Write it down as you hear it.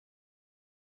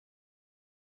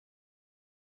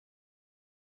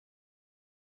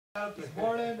Up this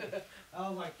morning. I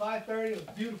was like 5:30. It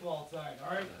was beautiful outside.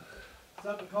 All right.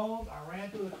 Set the cones. I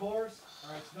ran through the course.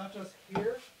 All right. It's not just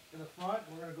here in the front.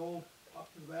 We're gonna go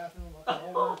up to the bathroom, up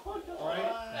and over. All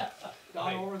right.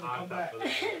 Down over and then come back.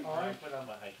 All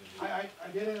right.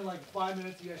 I did it in like 5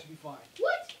 minutes. You guys should be fine.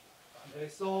 What? Okay.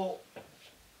 So,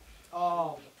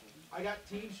 I got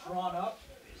teams drawn up.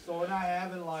 So we're not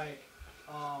having like,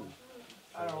 I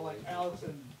don't know, like Alex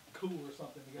and Cool or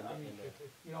something together. I mean,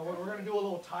 you know, we're gonna do a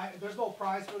little time. There's no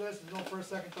prize for this. There's no first,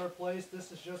 second, third place.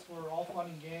 This is just for all fun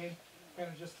and game. Kind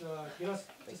of just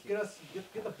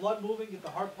get the blood moving, get the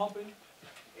heart pumping,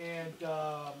 and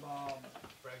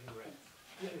bragging rights.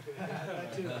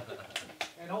 that too.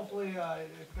 And hopefully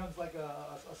it becomes like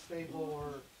a staple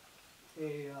or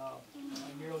a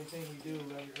yearly thing we do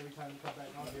every time we come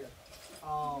back out here.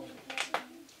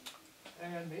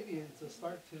 And maybe it's a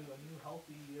start to a new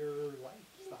healthier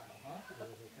lifestyle, huh?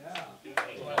 Yeah.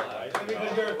 Maybe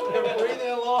because you're breathing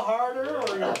a little harder,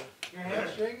 or your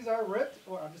hamstrings are ripped,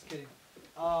 or I'm just kidding.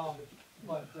 But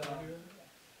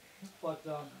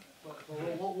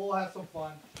we'll have some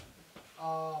fun.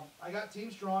 I got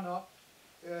teams drawn up.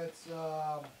 It's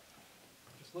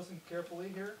just listen carefully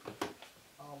here.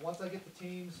 Once I get the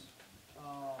teams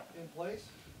in place,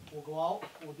 we'll go out.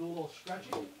 We'll do a little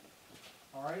stretching.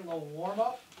 All right, a little warm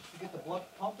up to get the blood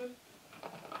pumping,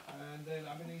 and then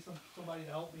I'm gonna need somebody to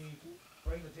help me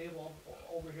bring the table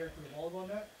over here to the volleyball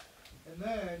net, and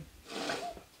then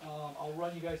I'll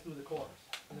run you guys through the course,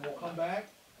 and then we'll come back,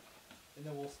 and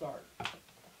then we'll start.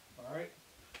 All right.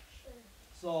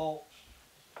 So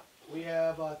we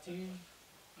have team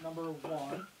number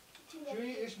 1,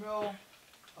 Rtreat, Ishmael,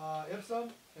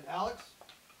 Ipsum, and Alex,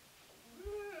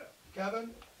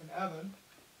 Kevin, and Evan.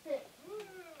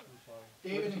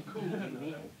 David and Koo.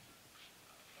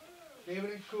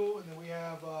 David and Koo, and then we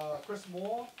have Chris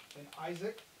Moore and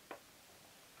Isaac,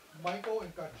 Michael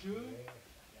and Kachu,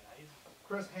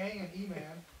 Chris Hang and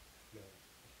E-Man,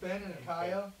 Ben and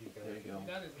Akaya,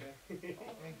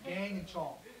 and Gang and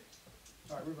Chong.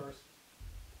 All right, reverse.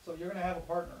 So you're going to have a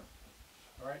partner,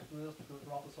 all right,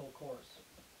 throughout this whole course.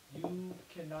 You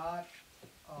cannot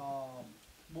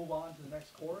move on to the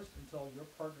next course until your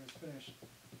partner is finished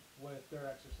with their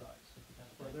exercise.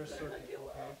 For their circuit,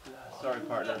 okay? Sorry,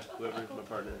 partner. Whoever's my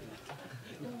partner.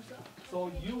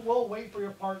 So you will wait for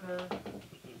your partner.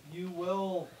 You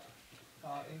will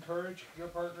encourage your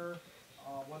partner,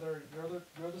 whether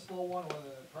you're the slow one, or whether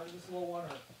the partner's the slow one,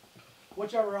 or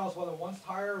whichever else. Whether one's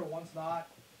tired or one's not.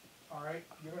 All right,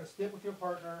 you're going to stick with your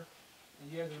partner,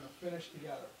 and you guys are going to finish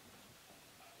together.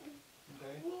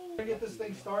 Okay. We're going to get this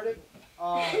thing started.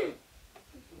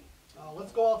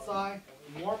 Let's go outside,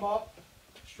 warm up,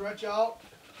 stretch out,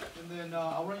 and then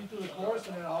I'll run you through the course,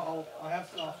 and then I'll have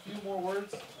a few more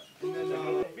words, and then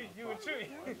you and Chewy.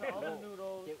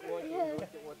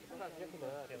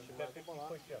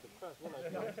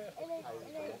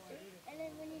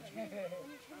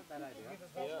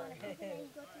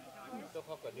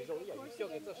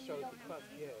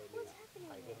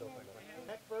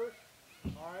 Head first.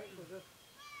 All right, so just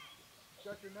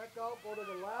stretch your neck out, go to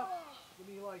the left. Give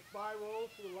me like 5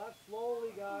 rolls to the left,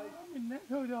 slowly, guys.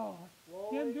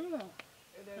 Slowly.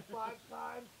 And then 5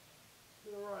 times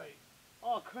to the right.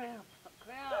 Oh, cramp.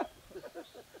 Cramp.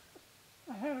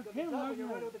 I had a cramp. You're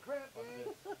ready with the cramp,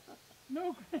 gang.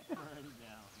 No cramp.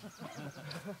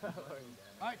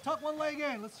 All right, tuck one leg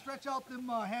in. Let's stretch out them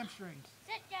hamstrings.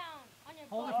 Sit down on your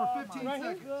Hold it for 15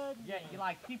 seconds. Good. Yeah, you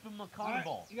like keep them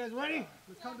accountable. Right, you guys ready?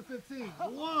 Let's count to 15. 1,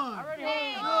 2,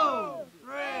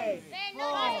 3,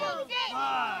 4,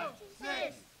 5,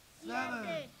 6, 7,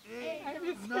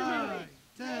 8, 9,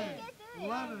 10,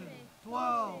 11,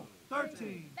 12,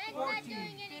 13,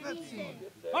 14, 15.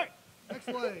 All right, next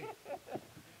leg.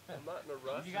 I'm not in a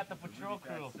rush. You got the patrol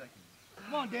crew.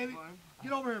 Come on, David.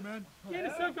 Get over here, man. Get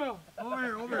a circle. Over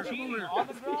here, over here. Come over here. On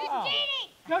the ground.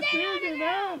 Just easy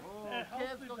now.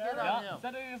 Kids, go get on him.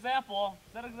 Set an example.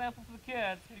 Set an example for the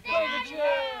kids. You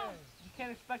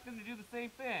can't expect them to do the same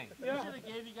thing. Yeah. We should have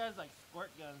gave you guys like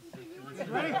squirt guns.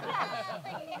 Ready?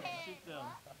 Shoot them.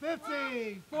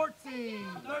 15, 14,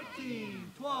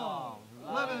 13, 12,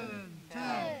 11,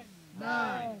 10,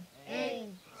 9,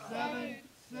 8, 7,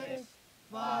 6,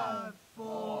 5,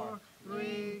 4,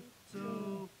 3,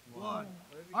 2, 1. All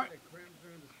right.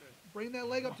 Bring that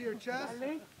leg up to your chest.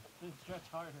 Stretch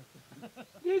harder.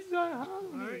 This is not All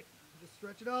hungry. right. Just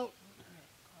stretch it out.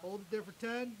 Hold it there for 10,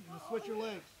 and then switch your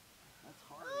legs.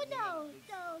 Oh no,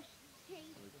 no.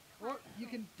 Or you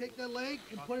can take that leg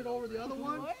and put it over the other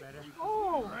one.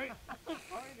 Oh. All right. Oh,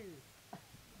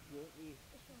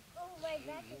 my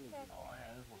back is Oh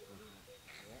yeah, this looks good.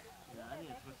 Yeah, I need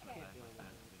to switch my back like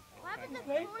that. What happens if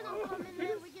four don't come in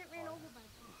there and we get ran over by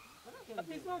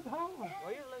two? He's not tall. Why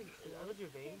are you like, look at your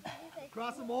vein?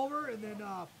 Cross them over and then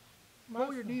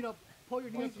pull your knee up. Pull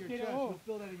your knee up to your Get it chest. off. You'll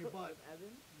feel that in your butt.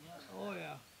 Oh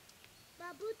yeah.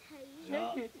 Babu tayi.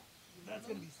 Yeah. Shake it. That's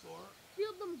gonna be sore.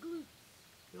 Feel them glutes.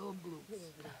 Feel them glutes.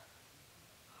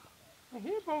 My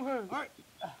hip won't hurt. All right.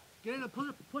 Get in a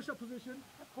push-up position.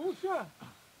 Push up.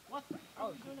 What?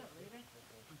 Oh, you doing that later?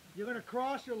 You're gonna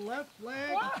cross your left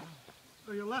leg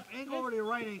or your left ankle over to your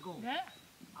right ankle. Yeah.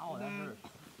 Oh, And that then hurts.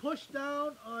 push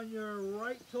down on your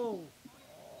right toe.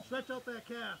 Stretch out that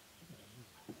calf.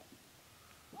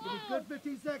 Give me a good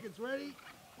 15 seconds. Ready?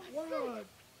 1,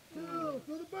 2,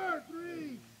 through the bird.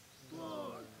 3,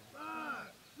 4, 5,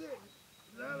 6,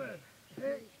 7,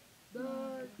 8,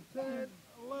 9, 10,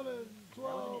 11,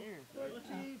 12,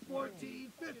 13,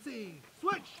 14, 15.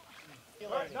 Switch. All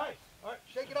right, nice. All right,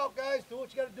 shake it out, guys. Do what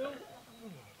you got to do.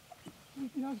 You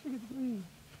can shake it clean.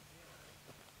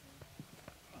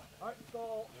 All right,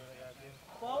 so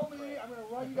follow me. I'm going to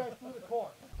run you guys through the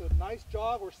course. So nice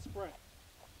jog or sprint.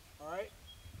 All right?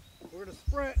 We're going to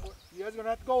sprint. You guys are going to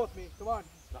have to go with me. Come on.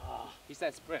 He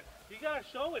said sprint. You gotta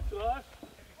show it to us.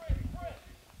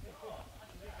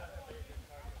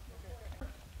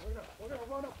 We're going to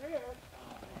run up here.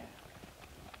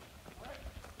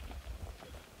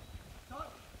 All right.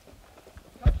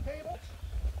 Touch table.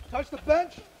 Touch the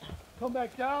bench. Come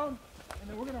back down. And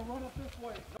then we're going to run up this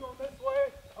way. Go this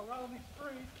way, around these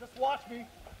trees. Just watch me.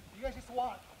 You guys just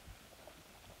watch.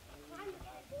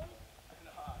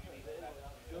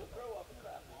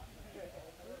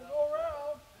 Go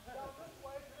around. Down this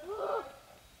way.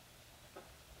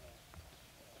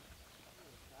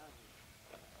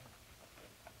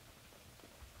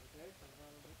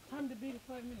 Time to beat it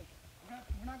 5 minutes.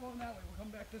 We're not going that way. We're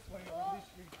coming back this way over these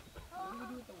streets. We're going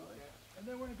to do it the way. And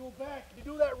then we're going to go back. You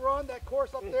do that run, that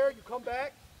course up there, you come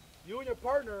back. You and your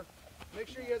partner, make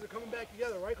sure you guys are coming back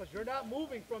together, right? Because you're not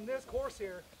moving from this course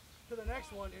here to the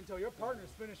next one until your partner's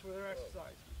finished with their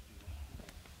exercise.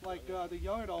 Like the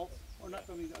young adults, or not,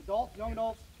 I mean, adults, young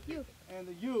adults, and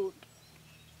the youth.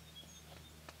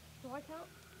 Do I count?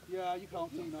 Yeah, you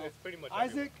count too now. It's pretty much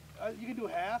Isaac, you can do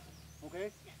half,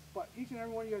 okay? But each and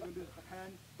every one of you guys are going to do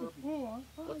 10 burpees.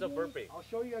 What's a burpee? I'll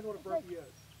show you guys what a burpee is.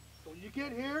 So when you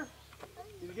get here,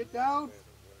 you get down.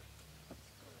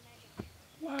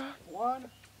 1,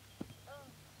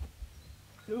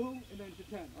 2, and then to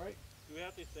 10, all right? Do we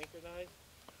have to synchronize?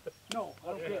 No,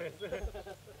 I don't care.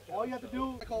 All you have to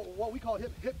do is what we call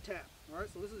hip tap, all right?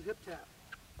 So this is hip tap.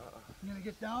 You're gonna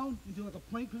get down into like a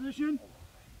plank position,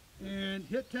 and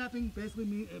hip tapping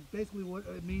basically what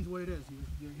it means what it is.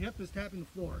 Your hip is tapping the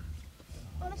floor.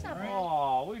 Oh, that's not bad.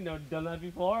 Oh, we've never done that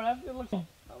before. That's good looking.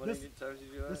 How many This- times did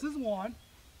you do that? This is 1.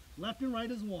 Left and right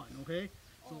is 1, okay?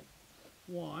 So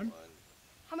 1,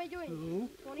 How many doing? 2.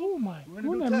 Oh my We're gonna do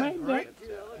goodness, 10, make all that.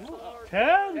 right?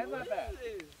 10? That's not bad.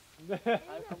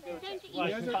 Thank you. You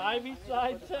guys are- 5 each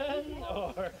side, 10?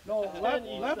 Or No,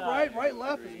 left, right,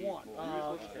 left is 1.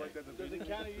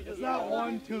 It's not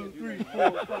 1, 2, 3,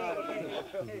 4, 5.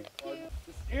 This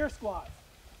is air squats.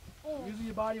 Using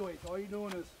your body weight. So all you're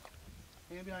doing is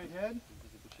hand behind head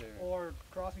or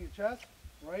crossing your chest,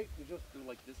 right? You just Do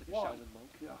like this, like a 1. Shaolin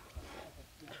monk? Yeah.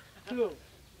 2.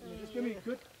 And you just give me a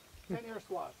good 10 air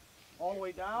squats. All the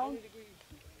way down.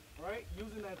 Right?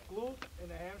 Using that glute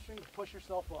and the hamstring to push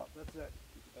yourself up. That's it.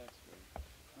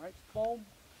 Alright? Boom.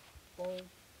 Boom.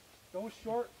 Don't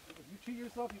short. If you cheat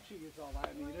yourself, you cheat yourself.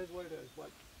 I mean, it is what it is. But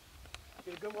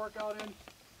get a good workout in.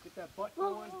 Get that butt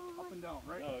going up and down,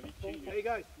 right? Boom. Hey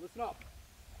guys, listen up.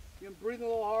 You're breathing a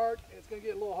little hard, and it's going to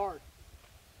get a little hard.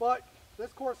 But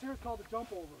this course here is called the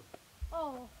jump over.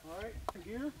 Oh. Alright?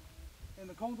 Here, and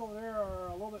the cones over there are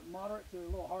a little bit moderate to a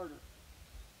little harder.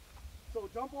 So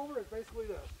jump over is basically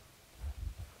this.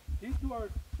 These two are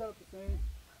set up the same.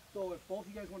 So if both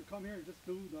of you guys want to come here and just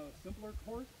do the simpler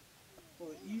course, or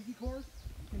the easy course,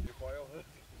 you can do.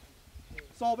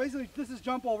 So basically this is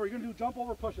jump over. You're going to do jump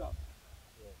over push up.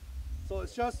 So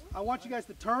it's just, I want you guys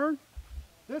to turn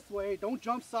this way. Don't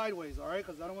jump sideways, all right?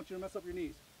 Because I don't want you to mess up your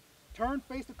knees. Turn,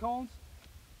 face the cones,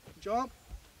 jump,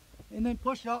 and then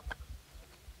push up.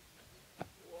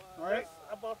 All right?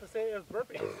 I'm about to say it's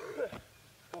burpee.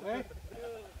 Okay?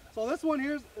 So this one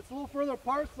here, it's a little further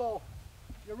apart, so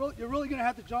you're really going to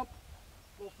have to jump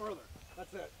a little further.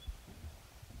 That's it.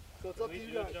 So it's up to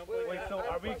you guys. Wait, so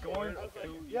are we going to?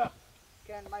 Yeah.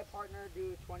 Can my partner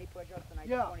do 20 push-ups and I do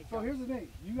Yeah. 20 So jumps? here's the thing.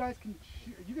 You guys can,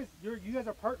 you guys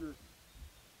are partners.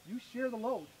 You share the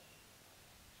load.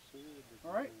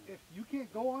 All right. If you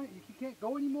can't go on, if you can't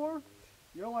go anymore,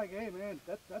 you're like, hey man,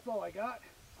 that's all I got.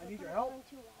 I need your help.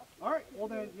 All right. Well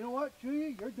then, you know what,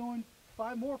 Julia, you're doing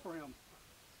 5 more for him.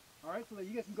 All right, so that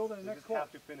you guys can go to the next course.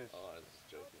 to finish. Oh, I was just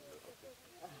joking.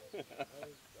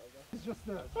 It's just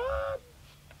this.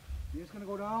 You're just gonna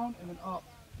go down and then up,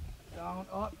 down,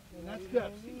 up, and that's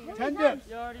dips. 10 dips.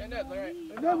 And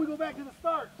then we go back to the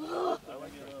start. This is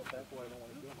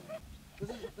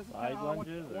kind of how I want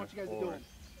you guys to do it.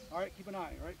 All right, keep an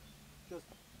eye. All right, just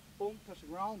boom, touch the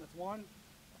ground. That's 1,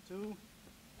 2,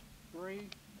 3,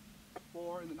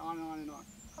 4, and then on and on and on.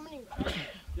 How many?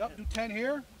 Yep, do 10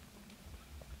 here.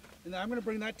 And then I'm gonna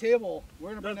bring that table. We're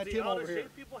gonna bring that table over here.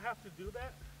 People have to do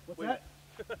that? What's that?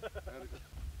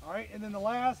 All right, and then the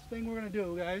last thing we're gonna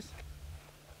do, guys,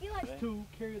 is to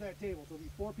carry that table. So there'll be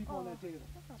 4 people on that table.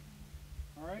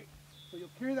 All right, so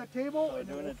you'll carry that table and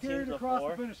then we'll carry it across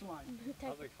the finish line.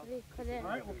 All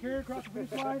right, we'll carry it across the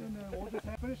finish line and then we'll just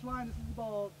have finish line. This is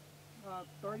about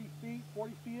 30 feet,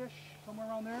 40 feet-ish, somewhere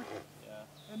around there.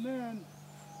 Yeah. And then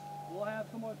we'll have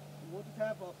someone. We'll just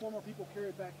have 4 more people carry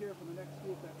it back here for the next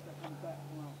group that comes back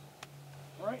around.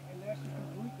 All right, and actually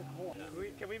complete the course.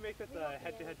 Can we make this a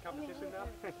head-to-head competition now?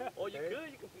 Oh, you could.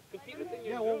 You can compete within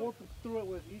your Yeah, we'll work through it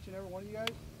with each and every one of you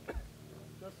guys,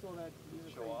 just so that you're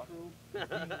the same crew.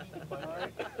 All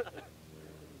right.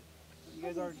 You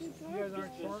guys aren't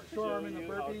short-arming the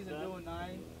burpees and doing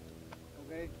 9.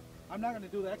 Okay. I'm not going to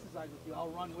do the exercise with you. I'll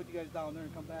run with you guys down there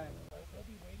and come back. They'll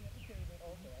be waiting at the table.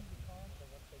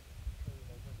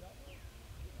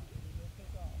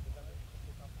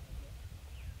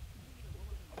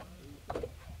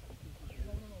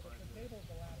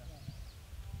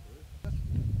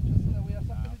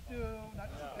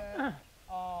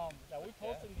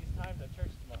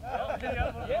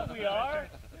 Yeah, we are.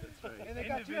 And they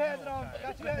got 2 heads on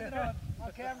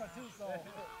camera too, so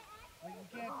we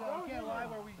can't lie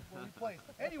where we place.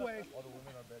 Anyways,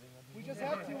 we just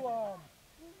have to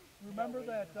remember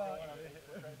that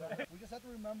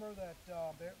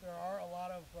there are a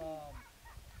lot of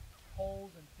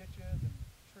holes and ditches and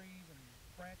trees and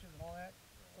branches and all that.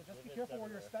 So just be careful where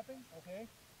you're stepping, okay?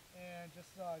 And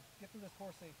just get through this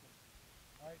course safely.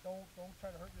 All right, don't try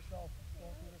to hurt yourself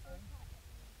going through this thing.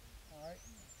 All right,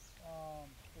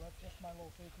 so that's just my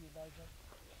little safety advisement.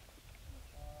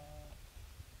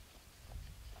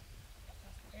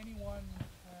 Anyone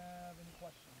have any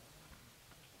questions?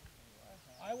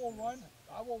 I will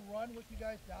run with you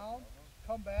guys down,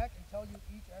 come back and tell you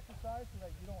each exercise so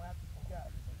that you don't have to guess.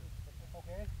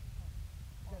 Okay?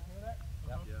 You guys hear that?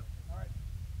 Yeah. All right.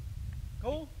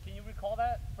 Cool? Can you recall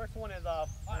that? First one is I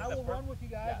will run with you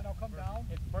guys and I'll come down.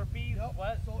 It's burpees. Yep.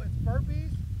 What? So it's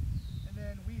burpees, and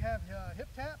then we have hip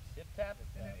taps, Hip taps.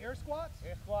 and then air squats,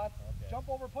 Air squats. Okay. jump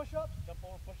over push-ups, Jump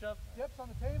over push-ups. dips on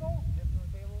the table, Dips on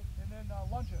the table. and then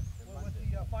lunges with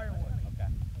the firewood. Okay.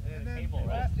 And then table, the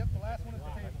right? the last one is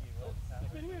the table. I'm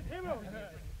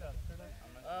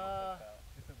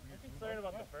concerned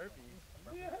about the burpees.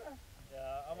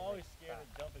 Yeah, I'm always scared of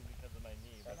jumping because of my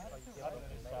knee. But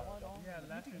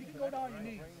You can go down on your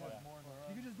knees.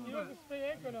 You can just do this.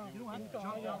 You don't have to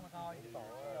jump down like how I did. I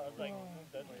was like,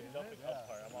 that's the jumping up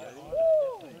part. I'm always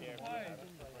scared.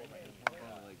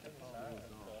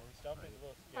 Jumping's a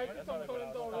little scary. That's why I'm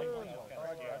kind of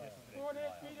scared. You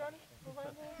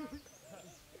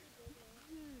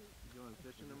going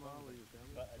fishing tomorrow with your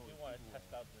family? But I do want to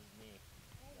test out this knee.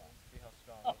 See how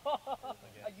strong it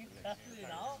is. Are you testing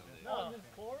it out? No. On this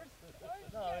course?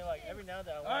 No, I mean, like, every now and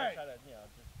then I want to try to,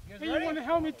 just... Hey, you want to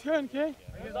help me turn, okay?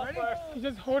 You guys ready? You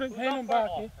just hold it, hand on back,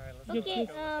 okay?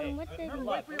 Okay, what's the Remember,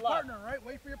 wait for your partner, right?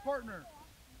 Wait for your partner.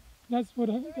 That's what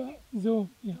I got.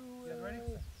 Zoom, yeah. You guys ready?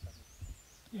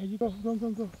 Yeah, you go. Go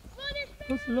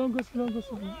slow, go slow, go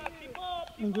slow.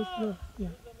 And go slow, yeah.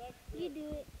 You do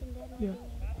it and then I'll Yeah. do it.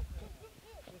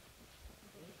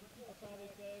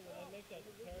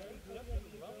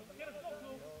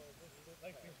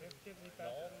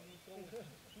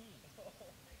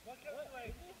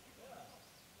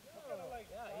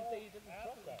 Yeah, he said he didn't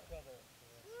trust that.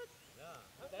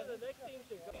 Yeah. Then the next team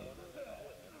should go.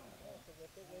 So we're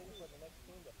still waiting for the next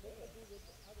team to finish.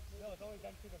 No, it's only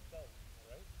them to themselves,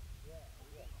 right? Yeah.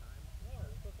 No,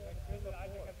 we're supposed to have a I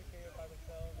think have to carry it by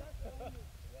themselves.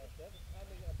 Yeah, Devin's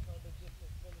having until they get to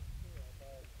finish here. I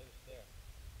thought finish there.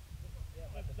 Yeah,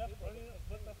 but the people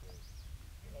split up.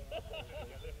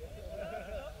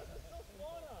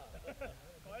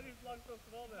 Why are these vlogs so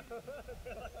small now?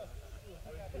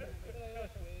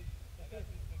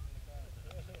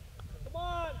 Come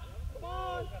on! Come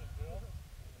on!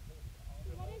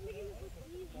 Why didn't you give me this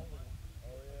easy?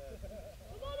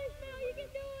 Come on, Ismail, you can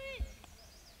do it!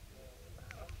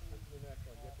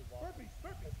 Burpees,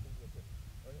 burpees.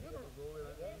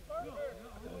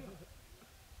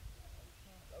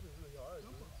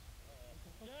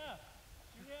 Yeah.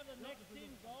 we have the next team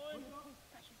going? Get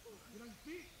on your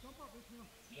feet. Jump up, Ishmael. No,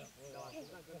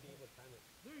 she's not going to be able to time it.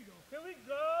 There you go. Can we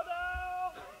go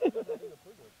now?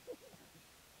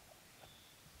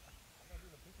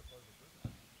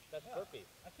 That's burpee.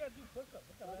 I can't do push-ups.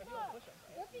 Look at that. Push-ups.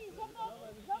 Rippy, jump up,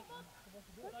 jump up.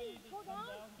 Rippy, go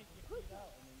down. Kick your feet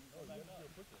out and then you go back up. I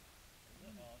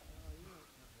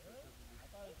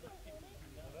thought it was just kick your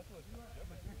feet down. That's what it's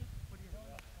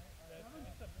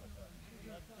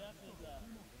Jeff is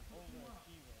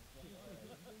overachiever.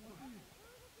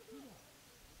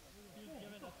 He was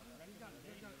giving us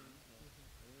recommendations.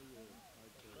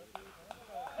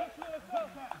 Let's go.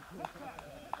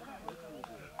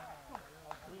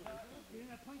 Get in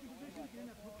that planking position. Get in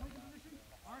that planking position.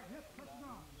 All right, hip, press it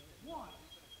on. 1. Come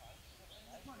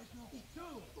on, Ishmael. 2.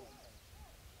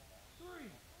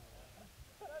 3.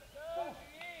 Come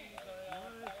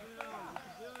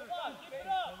on, keep it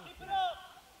up. Keep it up.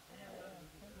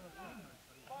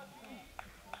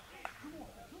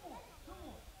 Two more.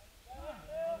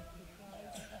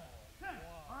 10.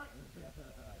 All right.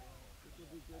 This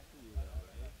will be good for you, though,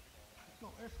 right? Let's go.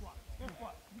 Air squat. Give me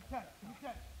 10.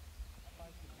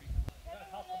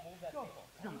 Go.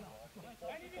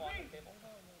 90 degrees.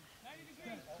 90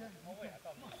 degrees. Oh, wait, I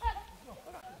thought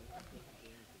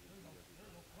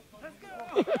Let's go.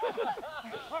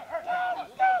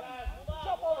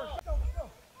 Jump over. Go.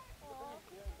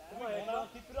 Come on, Ishmael.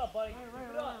 Keep it up, buddy. Keep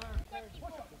it up.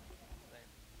 Push up.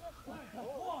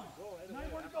 1.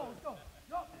 9 more to go. Let's go.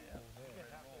 Jump.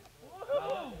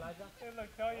 Look,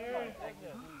 tell you. Look,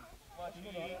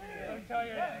 tell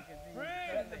you.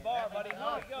 Setting the bar, buddy.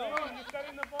 Let it go. You're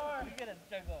setting the bar. You get a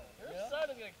juggle. You're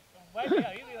starting to wipe me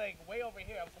out. You're like way over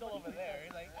here. I'm still over there.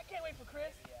 You're like, I can't wait for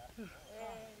Chris. Come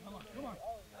on. Come on.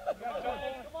 You're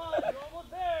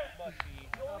almost there.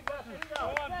 You only got 3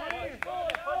 now. Come on, breathe.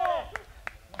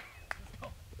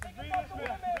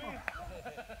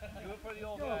 Do it for the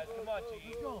old guys. Come on, G.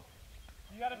 Let's go.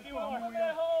 You got a few more. Come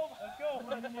at home. Let's go.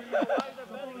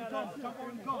 Jump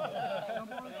over the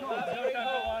cone.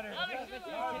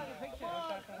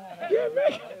 Get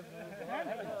me.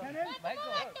 10 in.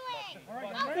 All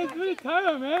right, Go. ready? It's really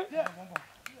tired, man. Do it,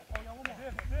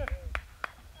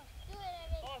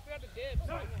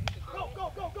 Evan.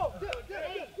 Go. Dip.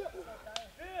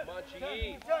 Come on, G.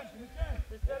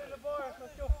 They're setting the bar.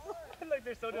 Let's go. Like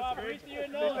they're so discouraged. They're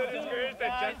so discouraged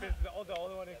that Jeff is the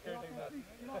only one encouraging us.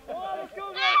 Oh, let's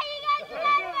go, guys. You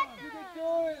got it. You can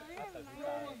do it.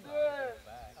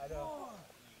 I know.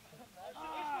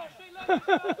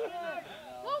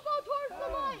 Go towards the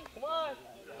line. Come on.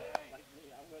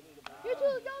 You two,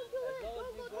 don't do it.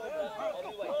 Don't go towards the line.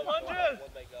 Go lunges.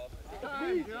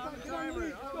 Get on the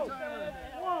timer.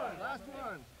 Last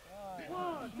one.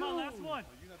 1, 2, Come on, last one.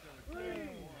 3,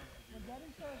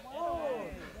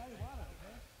 4,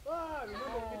 5. Remember,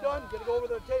 when you're done, you gotta go over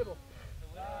to the table.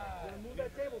 You gotta move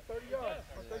that table 30 yards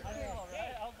or 30 feet.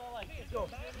 Let's go.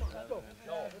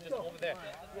 No, just over there.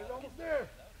 You're almost there.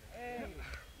 Yeah.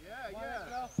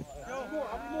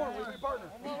 How many more? Where's your partner?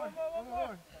 One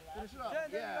more. Finish it up.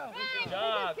 Yeah. Good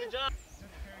job. Good job.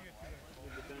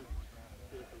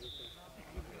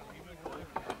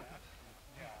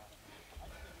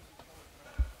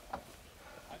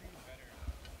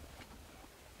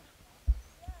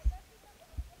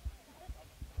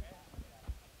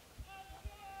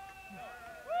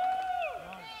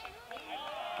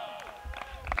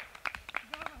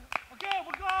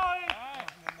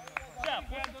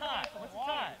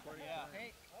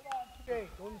 Shade.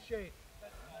 Go in the shade.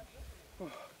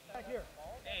 Back here.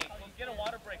 Hey, get a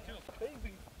water break too.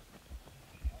 Baby.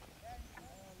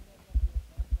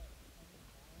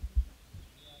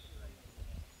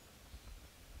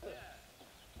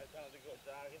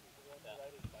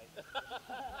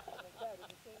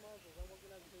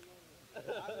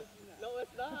 No,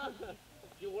 it's not.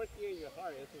 You're working in your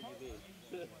heart. That's what you need.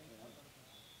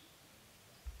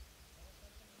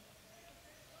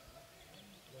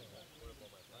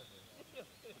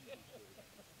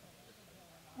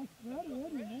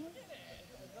 Ready, man.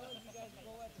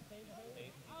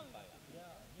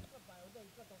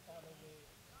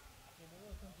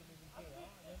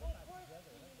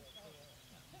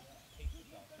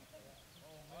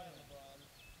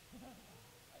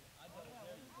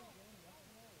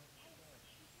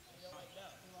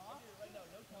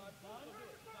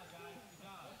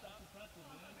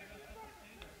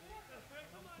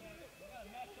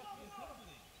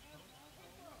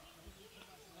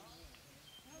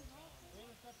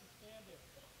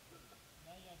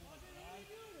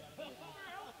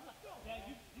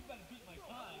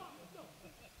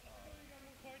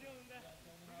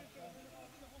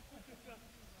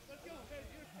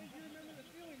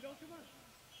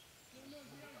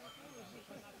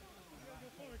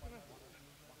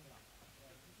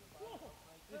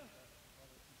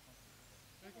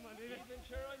 Come on, David. Even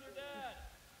cheer on your dad.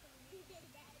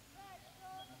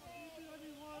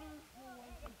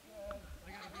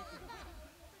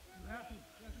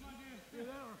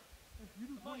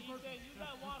 Come on, Ethan, use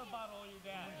that water bottle on your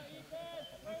dad.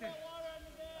 Okay. Water on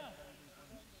your dad.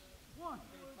 One.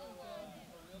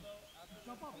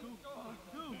 Jump up, two.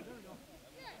 Two. There we go.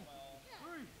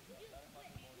 Three.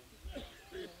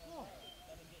 4.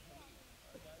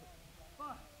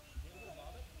 5.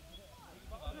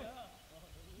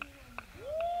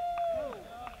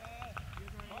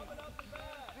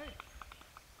 6.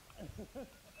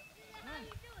 9.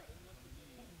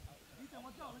 Ethan,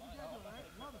 watch out. Let your dad do it, right?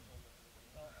 11.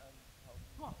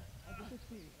 12.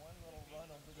 16. One little run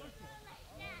over there.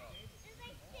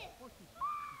 14.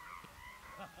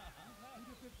 You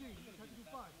did 15. You just have to do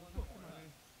 5. Let's go. Come on, man.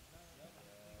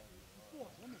 4.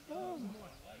 One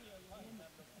more.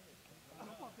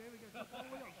 Jump up, David. Jump all the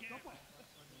way up. Jump up.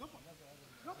 Jump up.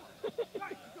 Jump up.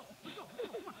 Nice. Let's go. Let's go. Let's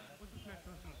go. Come on. What's this next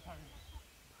one?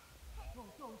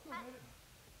 Go, David.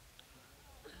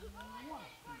 1.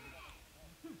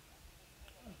 2. 3.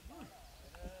 4.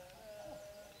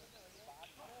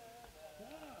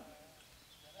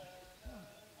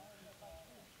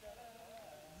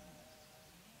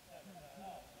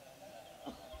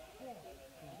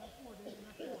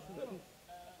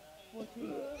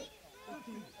 14.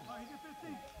 15. All right, you get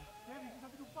 15. David, you just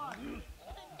have to do 5. Come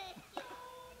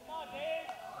on,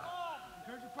 Dave. Come on.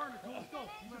 Encourage your partner. Let's go.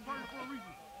 He's your partner for a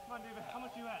reason. Come on, David. How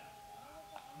much you at?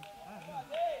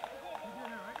 You're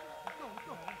getting there, right? Let's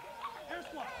go. Air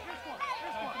squat. Let's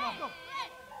go.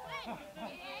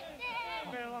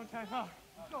 It's been a long time, huh?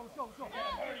 Let's go.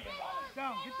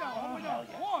 Down. Get down. All the way down.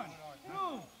 1,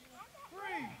 2,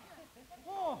 3,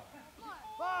 4,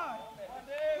 5,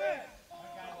 6,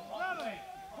 7,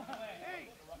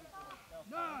 8,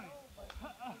 9,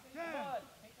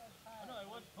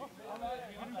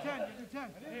 10. You do 10.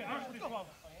 Hey, All right, let's go.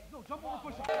 Go, jump over,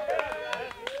 push up.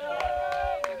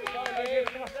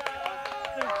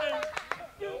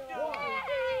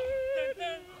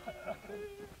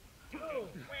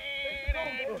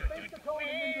 Face the cone and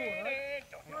then do it, right?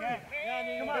 Okay.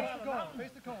 Come on,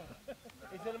 face the cone.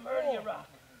 It's an emergency rock.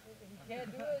 If you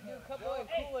can't do it, do a couple and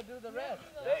cool and do the rest.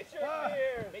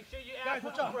 Make sure you ask Guys,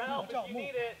 watch out. for help Watch out, if you move.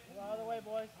 need it. Out of the way,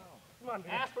 boys. Come on,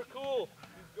 ask for cool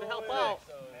to help out.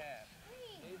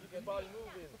 Get body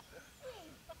moving.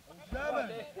 7.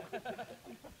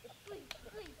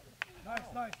 Nice.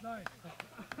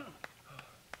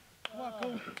 Come on,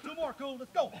 Cool. 2 more, Cool.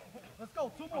 Let's go.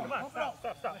 2 more. Come on, stop.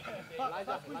 Stop,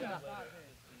 squeeze down.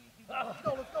 Let's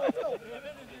go.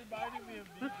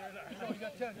 You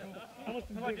got 10, Cool. How much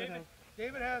come on, David?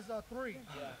 David has 3.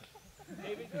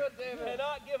 David, good, David.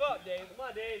 Cannot give up, Dave. Come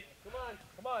on, Dave.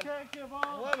 Come on. Can't give up.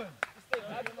 11.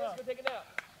 Let's go take a nap.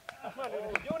 Come on,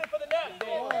 David. You're doing it for the nap, Dave.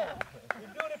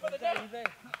 You're doing it for the nap.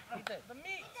 The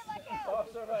meat. Oh,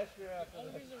 so nice here after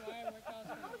The reason why I work out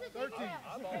is 13.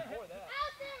 I'm all for that.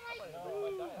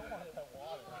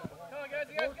 Come on, guys,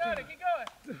 you guys got it. Keep going.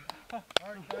 All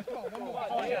right, guys, come on. One more.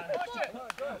 Oh, yeah. Push it.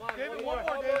 David, one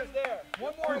more, Almost David. there.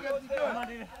 One more, you got to do Come on,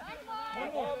 it. David.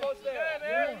 One more. Almost there.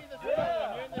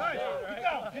 Nice.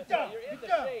 Get down.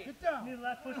 Get down. Need the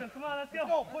last push up. Come on, let's go.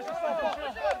 Let's go. Push yourself up.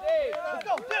 Let's go, Dave. Let's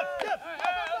go. Dip.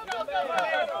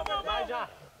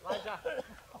 Elijah.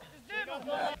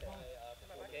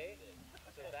 Okay,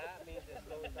 so that means it's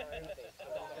no time. Let's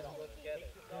go together.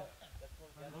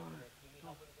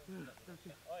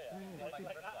 Oh yeah.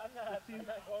 I'm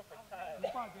not going for time. Do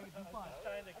 5, David. Do 5.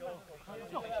 Trying to go for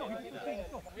Let's go. He did 15.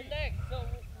 Let's go. Relax. So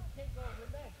we can't go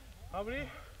relax. How many?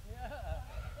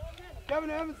 Kevin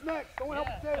Evans next. Someone help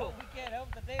the table. We can't help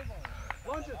the table.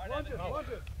 Lunges. On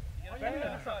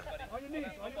your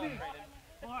knees.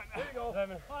 There you go.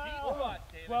 11. Deep squat,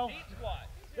 David. 12. Deep squat.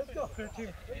 Let's go.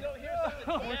 13. You don't hear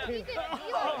something. 14.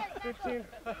 15.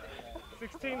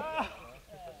 16.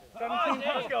 17.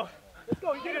 Let's go.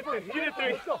 You get it 3.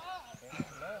 Let's go.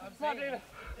 Come on, David.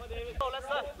 Go, last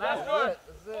one. That's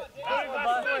it.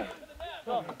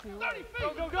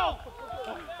 Go.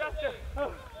 Faster.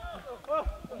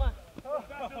 Come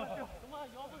on,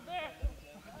 you almost there.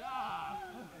 Good job.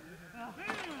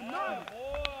 Nice.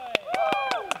 Boy.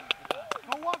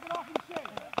 Go walk it off in the shade.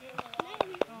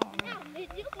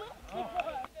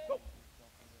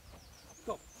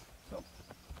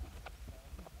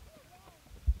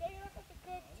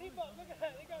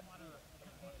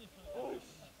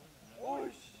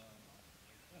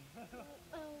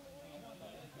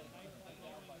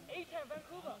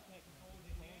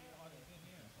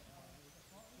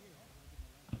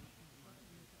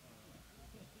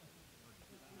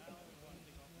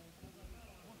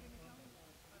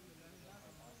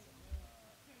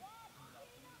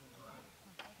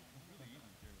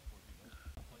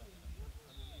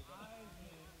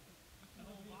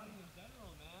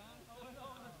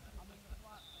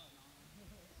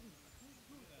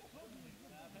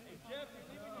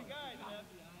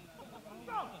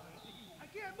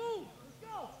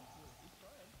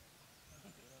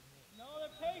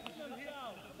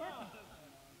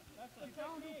 Keep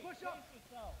down, do push up.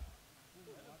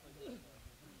 Do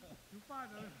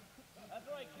 5, Evan. That's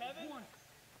right, Kevin. Come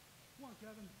on,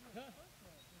 Kevin. Get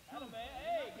him, man.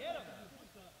 Hey, get him.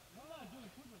 I'm not doing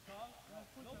push-ups, Tom.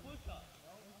 No push-ups.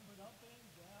 Jumping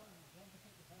down and jumping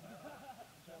at the top.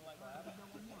 Like that.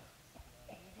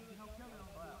 Help Kevin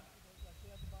out.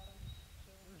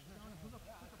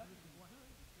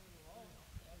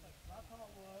 That's how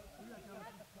it was. Where you at, Kevin?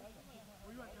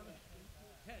 Where you at, Kevin?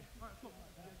 Hey. All right, let's go.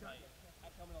 I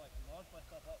come in to like launch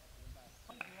myself up.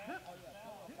 Hip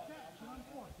tap, get on the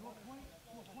floor. Do a point,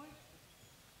 All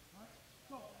right,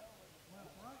 go.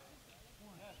 Left, right.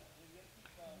 1.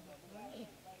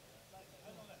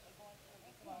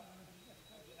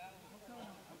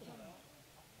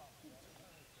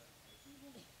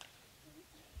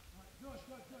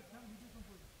 Good. Kevin, you did some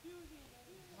for you.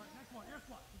 All right, next one, air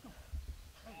squat. Let's go.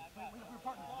 Hey, wait up for your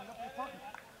partner. Down.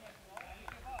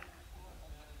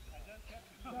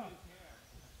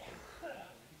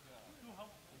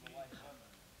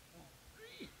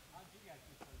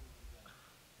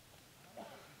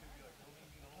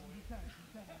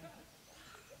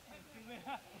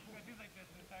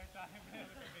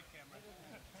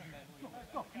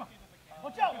 Let's go, come on.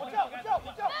 Watch out.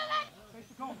 Face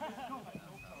the cone.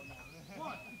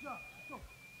 1, good job. Let's go.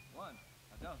 1.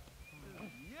 I'm down.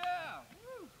 Yeah!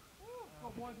 Go,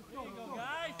 boys, let's go. There you go,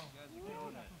 guys.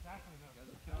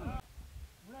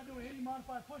 We're not doing any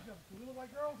modified push-ups. Do we look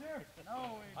like girls here?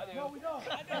 No, we don't.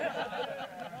 No,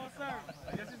 sir.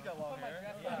 I guess he's got long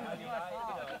hair.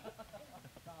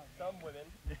 Some women.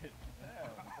 The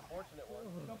fortunate ones.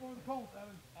 Jump over the cones,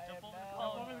 Evan. Jump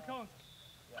over the cones.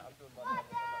 Yeah, I'm doing my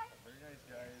Very nice,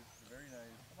 guys. Very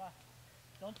nice.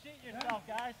 Don't cheat yourself,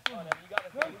 guys. Come on, Evan, you got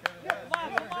it. Come on, keep it up.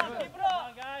 Come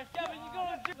on, guys. Kevin, you go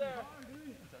to there.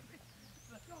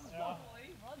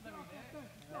 He runs every day.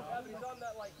 He's on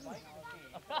that, like, bike machine.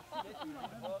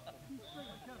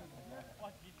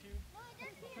 Watch YouTube.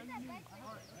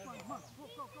 Come on,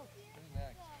 go.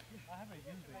 I have a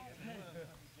YouTube.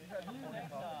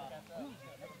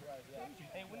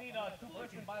 Hey, we need 2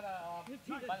 person by the thing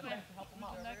to help him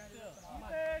out. Next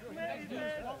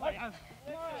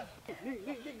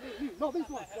No, this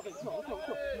one. Okay, let's go.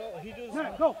 No, he does.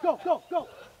 Go.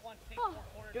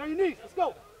 Get on your knees. Let's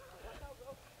go.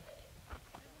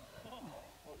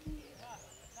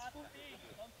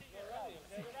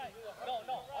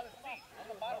 No, on the seat. On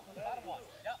the bottom one.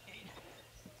 Yep.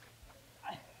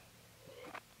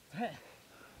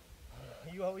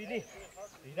 You what we need?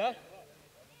 See that?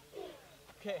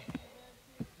 Okay.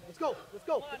 Let's go.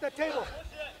 Hit that table.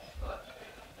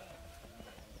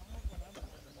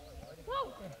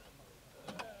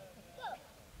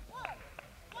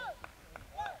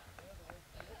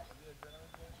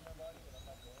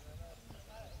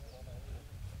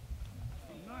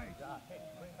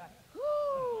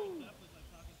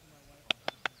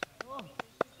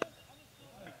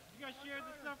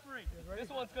 This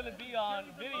one's going to be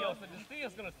on video, so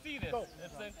Justine's going to see this.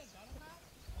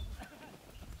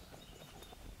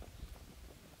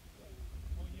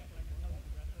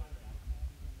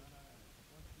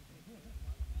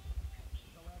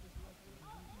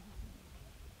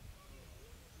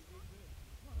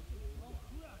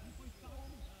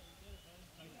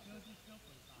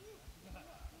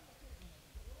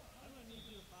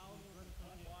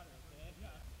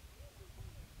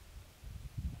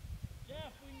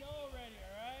 Jeff, we know already,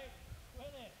 alright?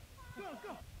 Win it. Let's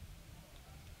go.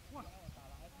 1,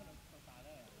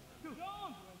 2,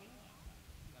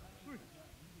 3,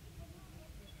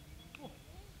 4,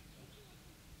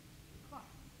 5,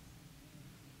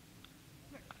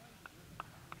 6.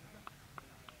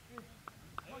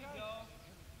 There you go.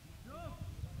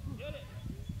 Get it.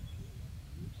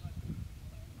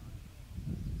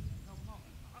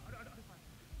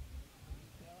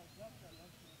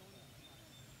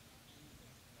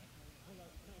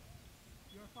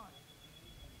 You're fine.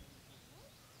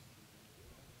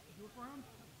 Do it for him.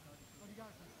 Oh, you got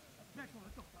it. Next one,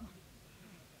 let's go.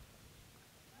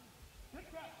 Hip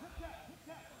tap.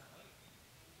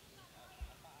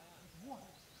 1,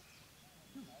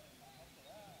 2.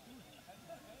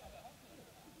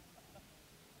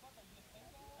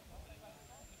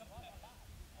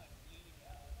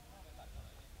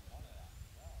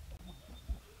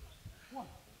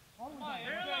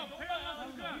 Parallel to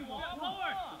the ground.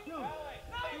 Lower. 2.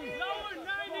 Lower,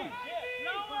 90.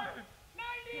 Lower.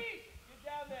 90. Get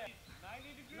down there. 90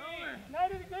 degrees.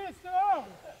 90 degrees, still.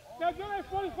 Now get at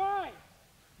 45.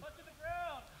 Touch to the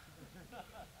ground.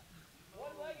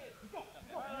 One-legged. Let's go. Let's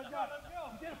go.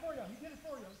 He did it for you.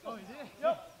 Let's go. Oh, he did?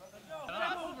 Yep.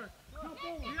 Jump over. Jump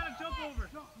over. You gotta jump over.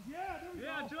 Yeah, there we go.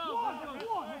 Yeah, jump.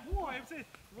 One. Wait, MC.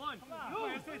 One. Come on. Come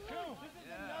on, MC. Two. This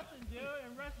isn't nothing, dude.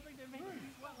 And wrestling, they make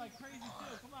you sweat like crazy,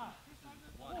 too. Come on.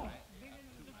 One.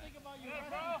 Just think about your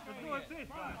wrestling. Let's go, MC.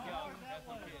 That's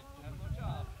no kid. That's no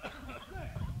job.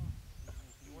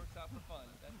 He works out for fun.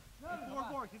 Four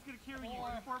more. He's going to carry you.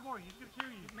 Four more. He's going to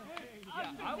carry you.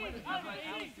 Yeah, I would have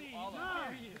Alex do all of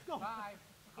it. Let's go.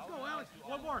 Let's go, Alex.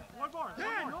 One more. One more.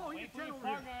 10. No, he can 10 over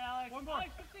here. One more.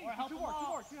 Two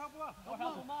more. Two help him out. Or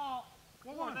help them out.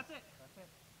 One more. That's it.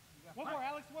 One more,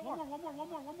 Alex. One more. One more. Go.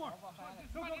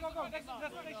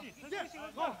 That's what they see. Yes.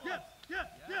 Go. Yes. Yeah.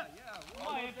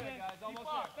 Almost there, guys. Almost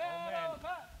there.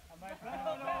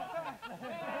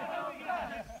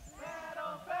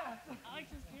 Oh, man. Alex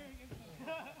is carrying him.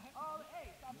 Oh,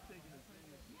 hey, stop.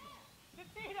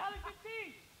 15, Alex,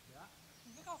 15.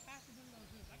 Look how fast he's doing those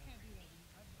moves. I can't do that.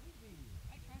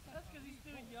 That's because he's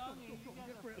still young and he's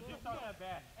got a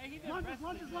bad. Hey, he did lunges.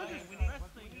 wrestling.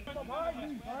 Go.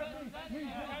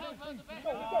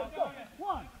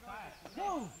 1,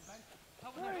 2,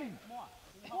 3,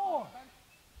 4,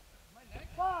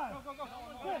 5,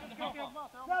 6,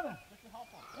 7,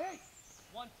 8.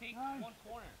 One take, 9, one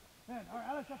corner. 10. All right,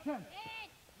 Alex, got 10.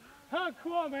 Huh,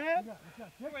 come on, man. You got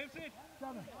 6, 7, 8, You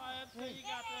got this.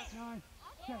 9,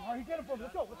 10. All right, you get him for me.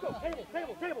 Let's go.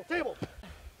 Table.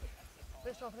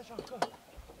 Finish off. Go.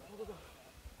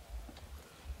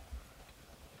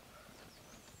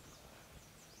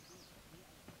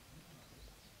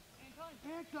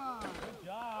 Anton. Good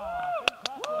job.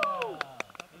 Woo!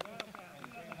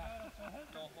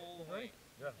 The whole way.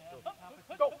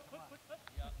 Go.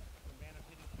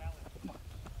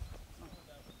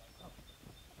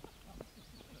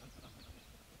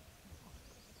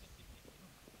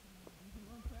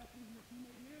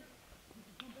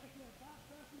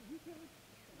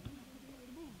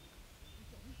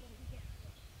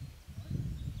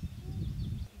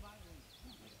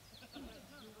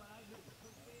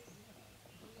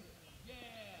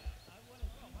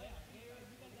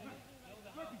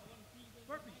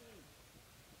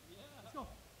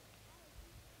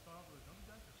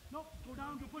 No, go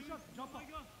down, do push up, jump up.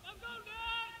 Let's go,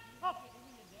 Dad. Up.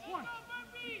 1. Go,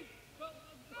 Murphy. Go. 2.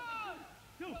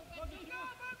 Go, Murphy.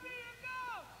 Go.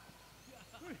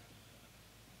 3.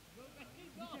 Go. You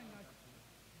can, guys.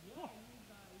 4. Come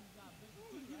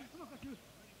on, got you.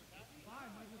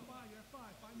 5, Michael, 5. You're at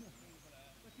 5. 5 more.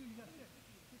 Got you, you got 6.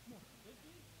 6 more.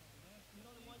 He's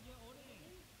only 1 year older than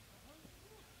you.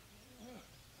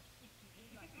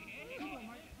 Come on,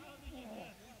 Mike.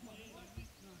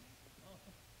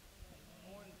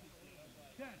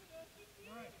 10.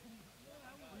 All right.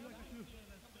 What do you like to do? I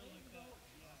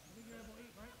think you're about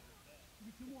 8, right? Give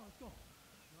me 2 more. Let's go.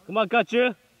 Come on, got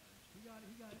you. He got it.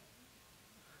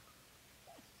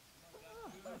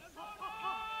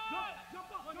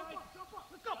 Jump up.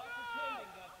 Let's go.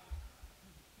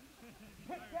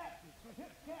 Hip tap.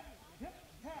 Hip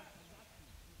tap.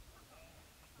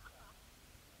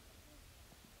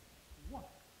 1,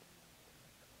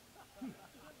 2, 3.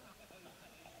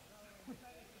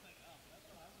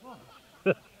 Well,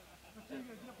 let's see you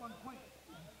guys get up on point.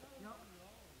 Yep.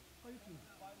 Placing.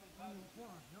 On your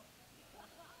forearm. Yep.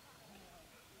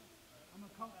 I'm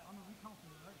gonna recount for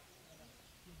you, right?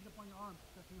 You get up on your arms.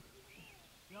 Got you.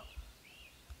 Yep.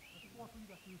 That's 4 for you,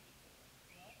 got you.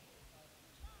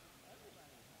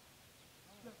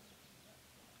 6.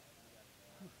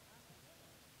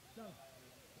 7. Come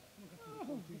on, got you.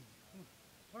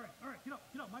 All right. Get up.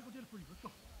 Michael did it for you. Let's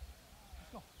go.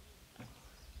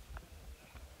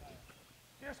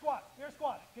 Air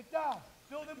squat. Get down.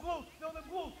 Build them glutes.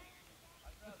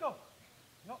 Let's go.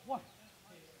 Yep. 1,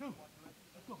 2.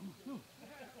 Let's go. 2,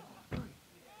 3.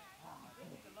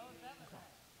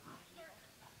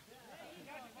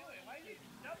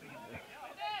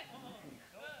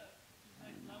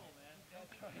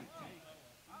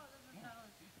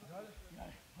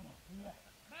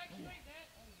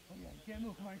 Oh yeah, you can't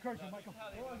move. Come on, encourage him, Michael.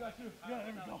 Oh, I got you. Yeah,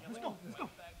 there we go. Let's go.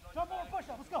 Jump over, push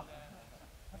up. Let's go.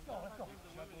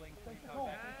 Face the cone.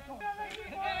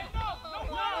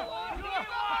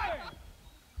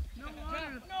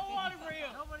 No water for you.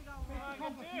 Nobody got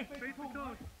water. Face the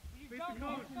cone.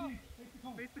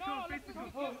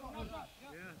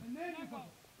 Yeah. And then you go.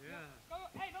 Yeah. Go.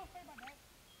 Hey, don't say my dad.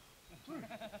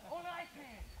 Oh, I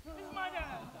can. This is my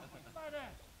dad.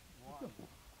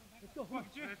 Let's go.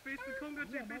 Face the cone,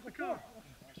 got you. Face the cone.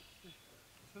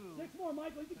 6 more,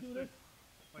 Michael. You can do this.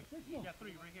 6 more. You got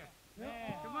 3 right here.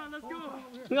 Yeah. Come on, let's go.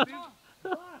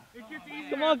 It gets easier.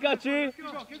 Come on, got you. Keep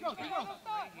going.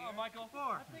 Come on, Michael. 4.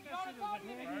 I think I should have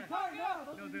been You're tired now.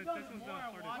 No, this one's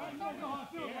not started.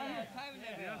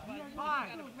 Yeah. 5. Come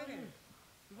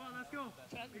on, let's go.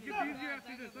 It gets easier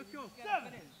after this. Let's go.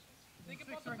 7. Think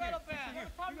about the battle pass.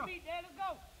 Time to beat, Dad. Let's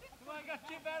go. Come on, I got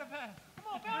two battle pass. Come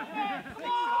on, battle pass. Come on.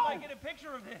 Somebody get a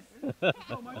picture of this.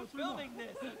 Who's filming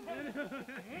this?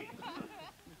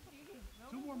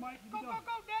 Two more, Mike. Go, go,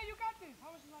 go, Dad. You got this.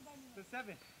 How much is my diamond? The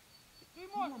 7. Three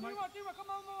more. Come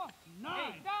on, more.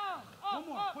 9. Down.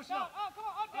 One more. Push it down, up. Come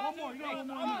on, up, down. One more. You got one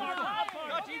more.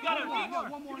 Gotcha, you gotta dig.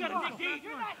 One more. You gotta dig deep.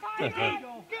 You're not tired.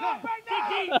 Get up right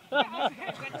now. Come on.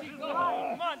 Get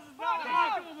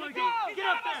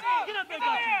up there. Get up there,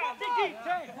 Gotcha. Dig deep.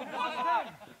 Down. Up.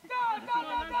 Get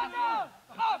up now.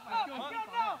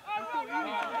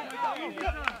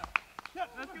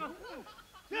 Let's go.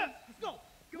 Yes, let's go.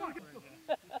 Come on. Straight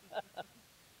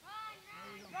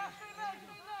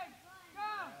legs.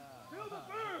 Down. Feel the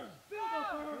burn.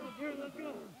 Let's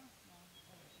go.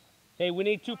 Hey, we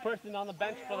need 2 persons on the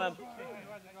bench for them.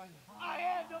 I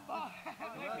had the ball.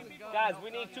 Guys, we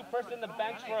need 2 persons on the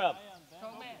bench for them.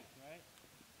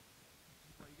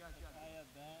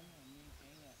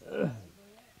 Go.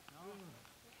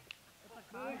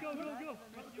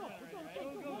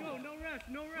 No rest.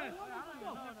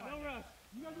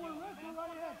 You guys want to rest? Go right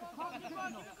ahead. The clock is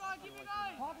ticking. Keep it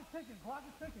going. Clock is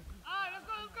ticking. All right, let's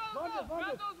go.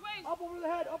 Grab those weights. Up over the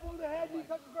head. Knee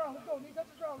touch the ground. Let's go.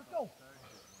 Let's go.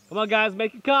 Come on, guys,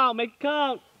 make it count. 1,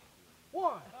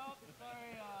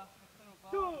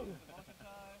 2,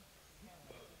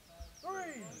 3,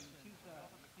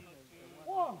 1,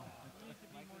 4,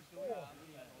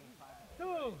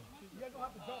 2. You guys don't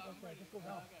have to jump like that. Just go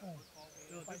down. Boom.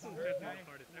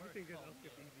 Everything else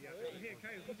gets easy after. Hey,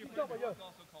 Kai, who's your Jump, friend? yeah.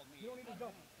 Also called me. You don't need to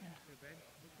jump.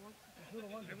 Do the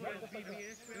lunge. Everyone Just like beat that. me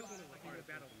actually. I'm going to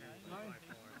battle pass.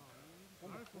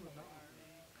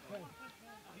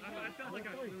 I felt like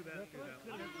I flew that through that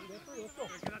one. Let's go.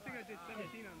 Because I think I did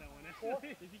 17 on that one.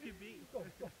 Actually. If you can beat,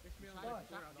 Let's go. I'll get you a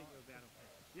battle pass.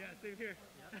 Yeah, same here.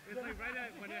 It's like right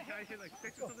at when I hit like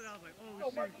 6 or something, I was like, oh,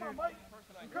 Go, shoot, Mike.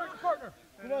 dude. Encourage your partner.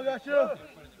 Come on, guys. You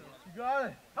got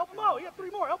it. Help him out. You got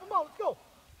 3 more. Help him out. Let's go.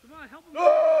 Come on, help him.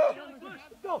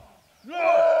 Let's go. Let's go.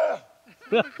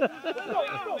 That's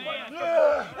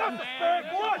the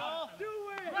spirit, boy. Do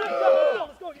it.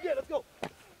 Let's go. Yeah, let's go.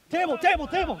 Table. Table.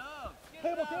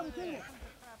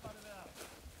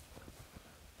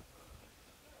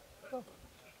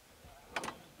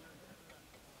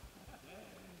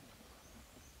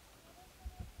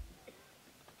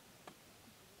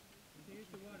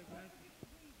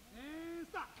 And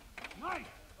stop. Nice.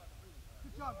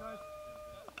 Good job, guys.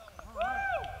 All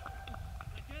right.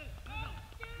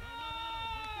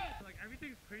 Like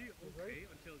everything's pretty okay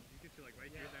until you get to like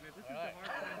right here. Then this is the hard part.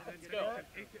 Then it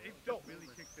just really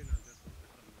kicks in on this one.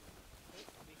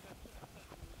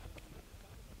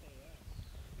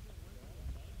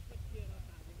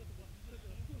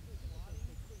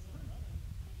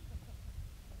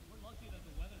 We're lucky that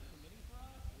the weather's permitting for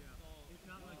us. Yeah. So it's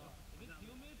not like if it's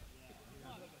humid, it's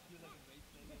not like a feel like a race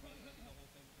thing. The whole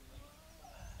thing is like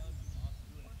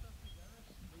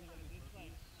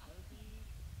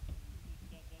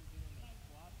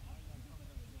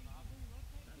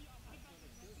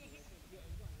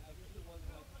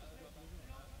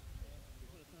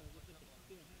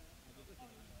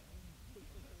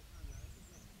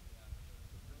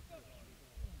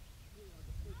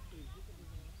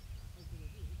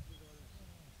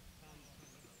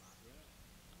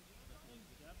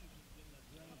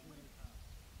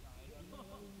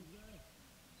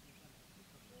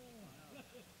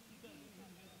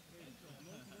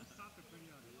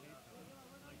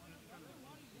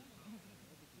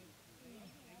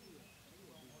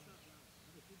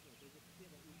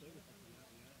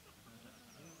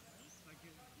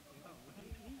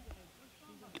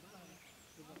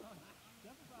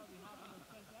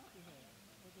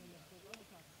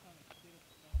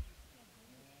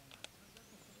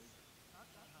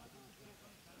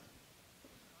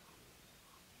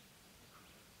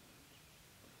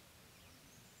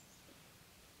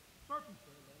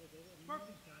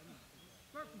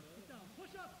Burpees. Get down.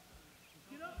 Push up.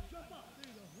 Get up. Jump up. There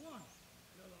you go. 1.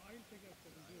 No, I didn't think I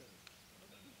could do it.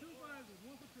 2 rises.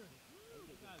 1 for Chris. 2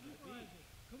 rises.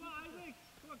 Come on, Isaac.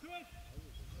 Come on, Chris. 4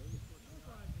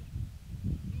 rises.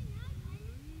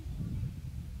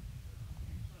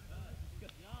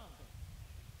 good job.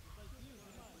 It's like you,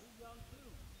 come on, you're young too.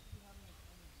 You haven't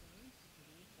any experience, you can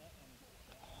reset and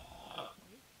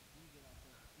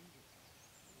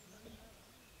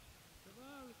Come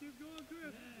on, let's keep going,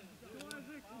 Chris. Go,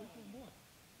 Isaac. 1 more.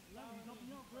 11. He's helping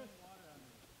you out, Chris.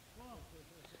 12. 13.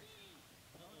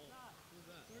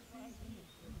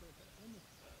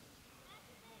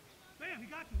 Bam, he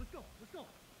got you. Let's go. Let's go.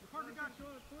 Your partner got you.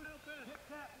 Hip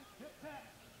tap. Hip tap.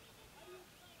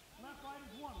 Left, right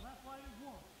is 1. Left, right is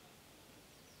 1.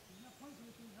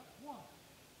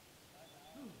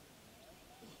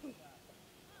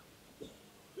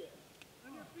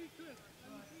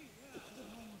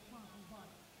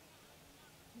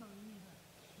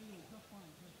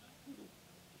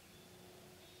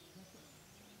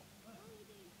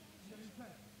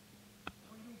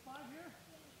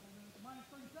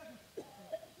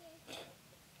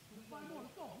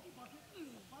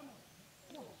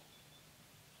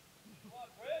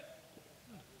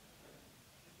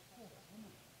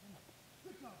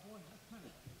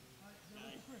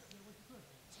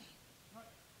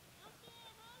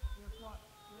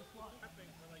 Come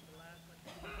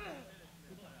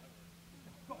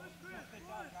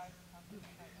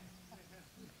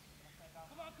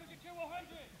on, Cookie, 100.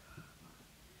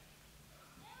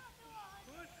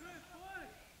 Push, Chris, push.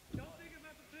 Don't think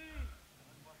about the pain.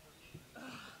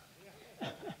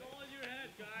 It's all in your head,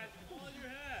 guys. It's all in your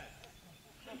head.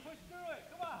 So push through it.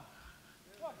 Come on.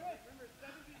 Come on, Chris. Remember,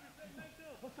 70%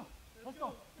 mental. Let's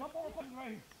go. Jump over pushing right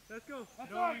here. Let's go.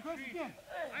 That's all right, Chris, again.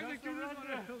 I think do this one.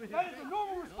 That is a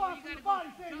normal response from the body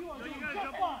saying you want to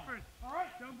jump over first. All right?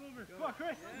 Jump over. Come on,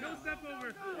 Chris. No step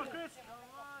over. Come on, Chris.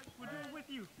 We'll do it with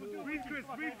you. Breathe, Chris.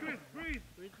 Breathe, Chris. Breathe.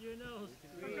 Breathe through your nose.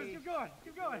 Chris, keep going.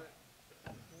 Keep going.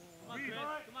 Come on, Chris.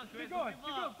 Come on, Chris. Keep going.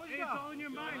 Keep going. Push it down. It's all in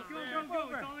your mind. Go, go, go.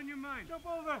 It's all in your mind. Jump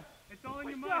over. It's all in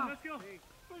your mind. Let's go.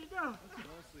 Push it down.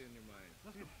 Mostly in your mind.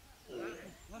 Let's go.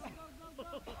 Let's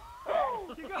go.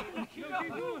 Keep going. Keep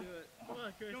going. Come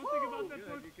on, Chris. Don't think about that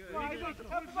first.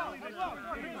 Help him out. Help him out.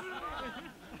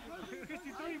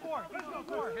 Christy, 3 more. Let's go.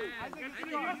 4. Isaac,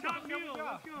 3 more. Top meal.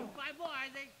 Let's go. 5 more,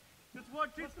 Isaac. Just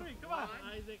 1, 2, 3. Come on.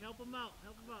 Isaac, help him out.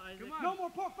 Help him out, Isaac. Come on. No more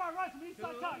pork fried rice from east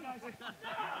side top, guys.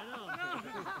 I know. No.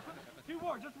 2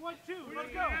 more. Just 1, 2. Let's go.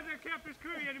 We don't have that catfish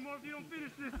curry anymore if you don't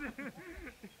finish this.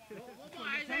 One more,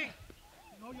 Isaac.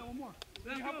 No, yeah, 1 more.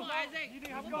 Let's go, Isaac.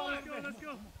 Let's go. Let's go. Let's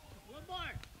go. 1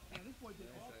 more. Man, this boy did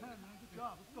all 10, man. Good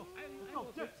job. Let's go. Let's go.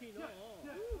 15.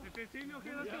 15?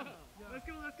 Okay, let's go. Let's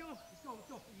go. Let's go. Let's go. Let's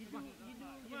go. You do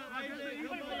Isaac, you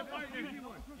come on, your do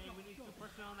partner. Hey, we need 2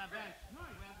 person on that bench.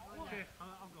 Okay,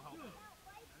 I'll go help.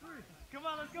 3. Come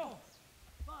on, let's go.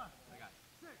 5. I got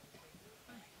 6.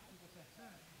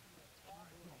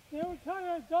 They were kind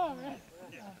of dumb, man.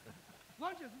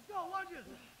 Lunges. Let's go. Lunges.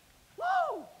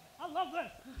 Woo! I love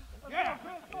this. Let's go,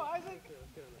 Chris. Go, Isaac.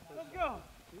 Let's go.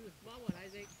 Do the small one,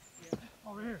 Isaac.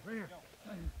 Over here. Right here.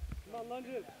 Come on,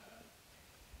 lunges.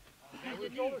 Bend your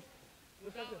knees.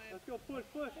 Let's go. Push.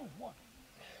 1, 2.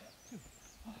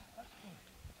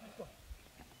 Let's go.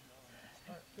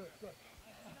 All right, good.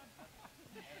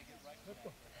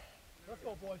 Let's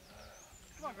go, boys.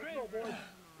 Come on, Chris. Let's go, boys.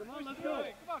 Come on, let's go.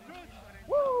 Come on, Chris.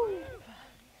 Woo!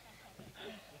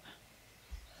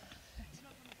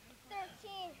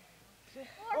 13.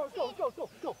 Oh, let's go.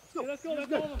 Let's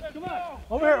go. Come on.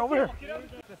 Over here.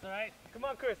 That's all right. Come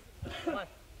on, Chris. Come on.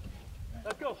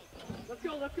 Let's go.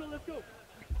 Run.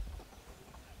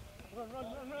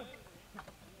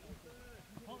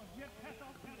 Hold on. Pass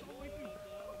all the way through.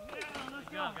 Yeah, let's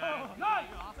go. guys. Nice.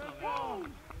 Awesome. Let's go.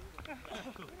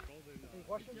 Any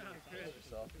questions?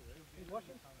 Any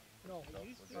questions? No. All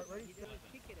right, ready?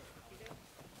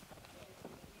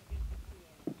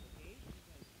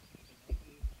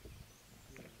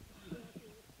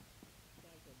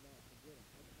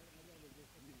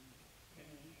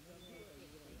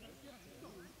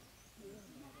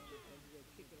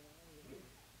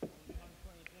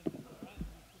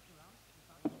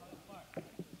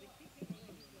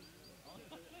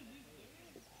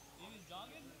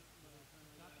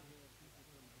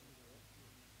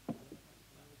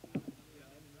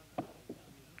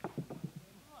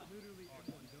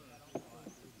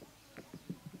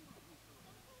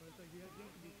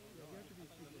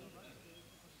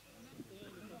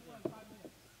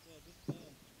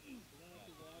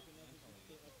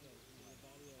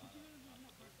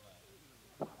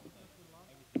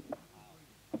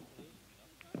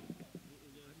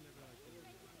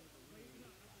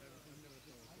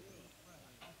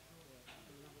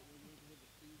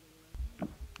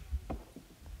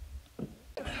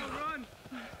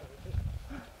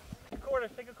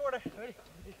 Take a quarter. Ready?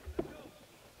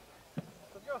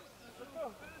 Let's go.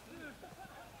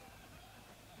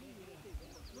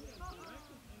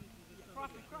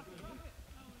 Cross it.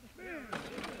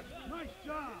 Nice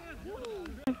job.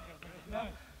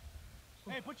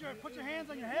 Hey, put your hands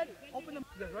on your head. Open them.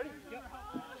 You guys ready? Yep.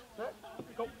 Set.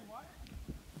 Go.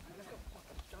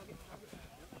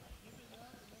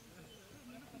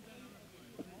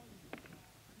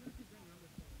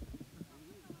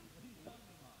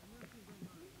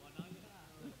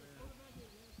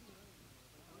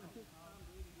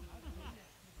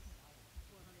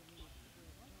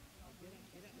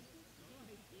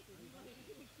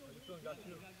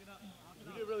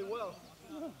 You did really well.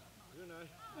 You're nice.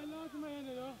 I lost my hand,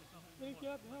 though. They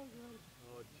kept held on.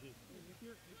 Oh, jeez. If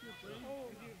you're brave,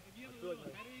 if you have a little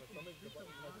headache, my stomach's right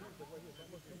here,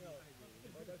 something's coming out.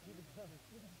 I got you the time.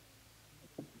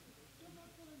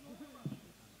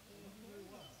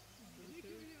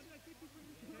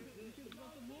 You can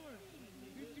want some more.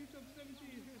 You do some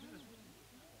 17.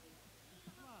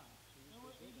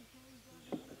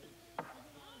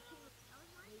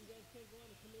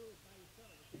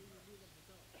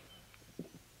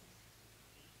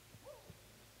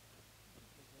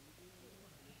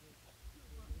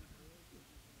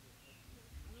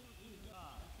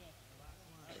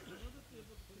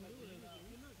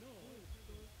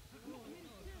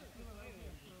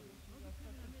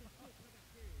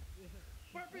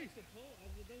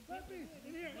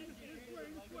 In here, in this way,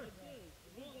 in this way.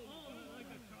 Like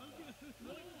a chunky?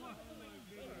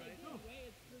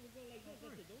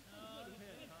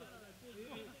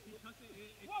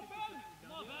 Come on, Ben!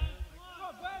 Come on, Ben! Come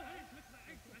on, Ben!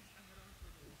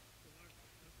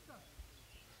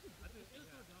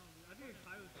 I think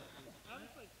Kai was I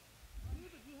was like,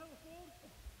 dude, do you have a phone?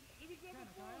 Let me grab a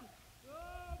phone.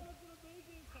 Oh, that's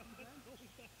amazing.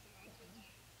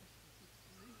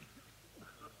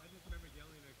 I just remember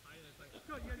yelling at Kai. It's like,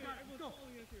 go, yeah, everyone's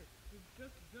calling us here.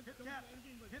 Just don't do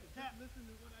anything, but just listen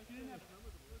to what I say.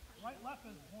 Right, left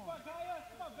is one. Come on, Kaya.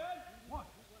 Come on, Ben. 1,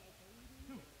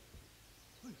 2,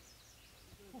 3,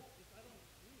 4, 5, 6, 7,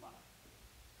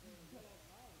 8.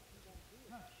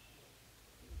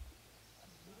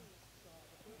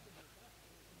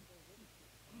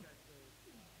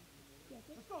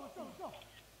 Let's go.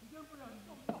 You get for that. Let's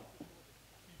go.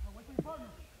 Now wait for your partner.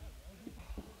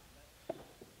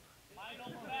 Mine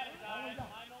don't matter, guys.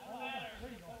 Mine don't matter.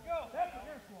 There you go. Let's go. That's an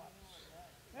air squat.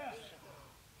 Yeah.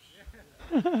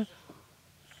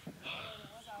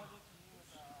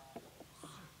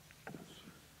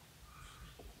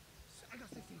 I got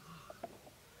 16.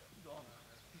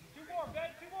 Two more, Ben.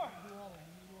 2 more. Do all of them.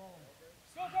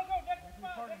 Go. Next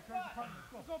spot.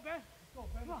 Let's go, Ben.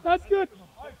 That's good.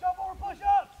 All right, jump over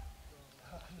push-ups.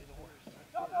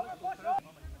 Jump over push-ups.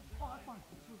 Oh, that's fine.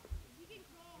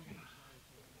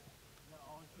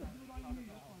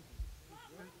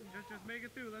 Just make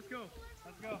it through. Let's go.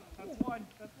 That's one.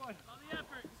 All the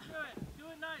effort. Just do it. Do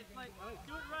it nice. Like,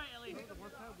 do it right at least. The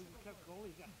worst time we kept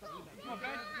going. Come on,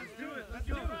 Ben. Let's do it.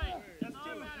 Do it right. That's all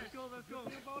that matters. Let's go.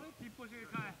 Keep pushing it,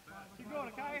 Kai. Keep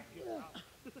going, Kai.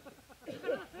 This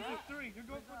is 3. You're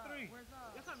going for 3.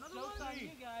 That's another one. Joke's on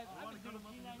you guys. I've been doing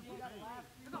G98 that last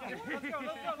 3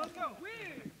 Let's go.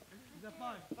 Is that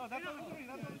 5? Oh, that's only 3.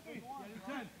 Yeah, you're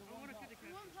 10.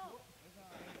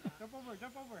 Jump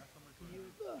over.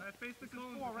 Alright, face the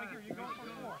cone. 4 right here. You're going for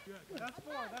 4. That's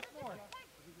 4.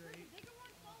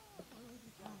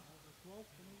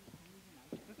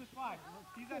 This is 5.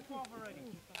 He's at 12 already.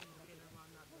 You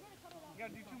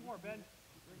gotta do 2 more, Ben.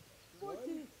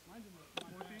 14.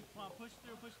 14. Come on, push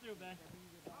through, Ben.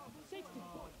 60.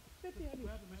 50, I mean.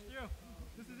 Push through.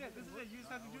 This is it. You just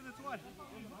have to do this one.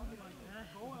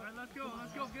 Alright, let's go.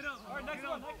 Get up. Alright, next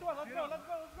one. Let's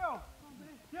go.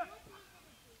 Yeah.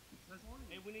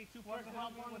 Hey, we need 2 people to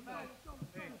help me with that.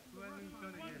 Hey, who hasn't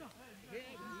done it yet?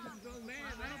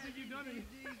 Man, I don't think you've done it.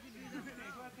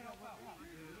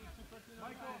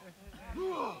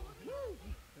 Michael.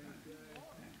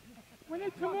 We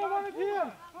need 2 more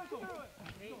volunteers. Let's go.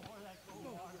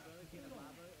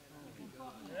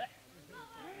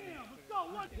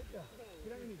 1.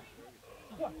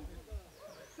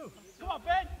 Come on,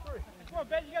 Ben. Come on,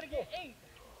 Ben. You gotta get 8.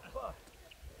 5,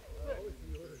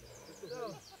 6,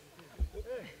 7, 8,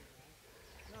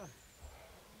 9,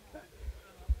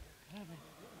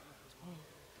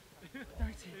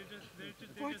 13. They're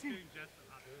just doing just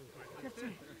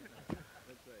 15.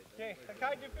 Okay,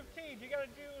 Kai did 15. You gotta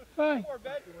do 5. 2 more,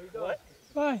 Ben. What?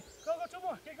 5. Go, 2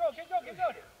 more. Keep going.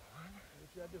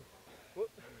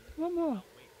 One more.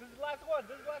 This is the last one.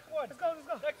 Let's go.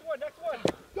 Next one.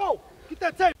 Go. Get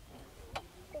that tape.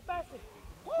 Go faster.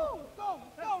 Woo. Let's go.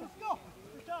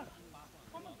 Good job.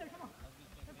 One more take. Come on.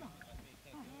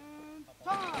 And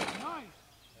time. Nice.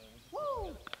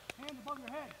 Woo. Hands above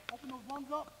your head. Open those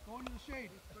lungs up. Go into the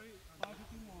shade. 5 to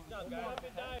 2 more. Good job, guys. Up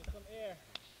and dive for some air.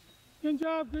 Good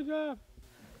job. Good job,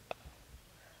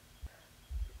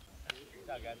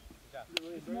 guys. Good job.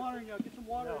 Get some water in you. Get some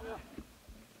water in you.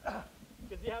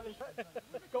 Because you haven't. Go.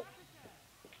 Let's go,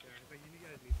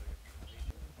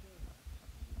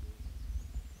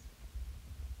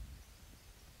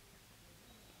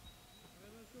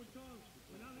 Tom.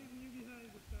 We're not leaving you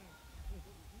behind this time.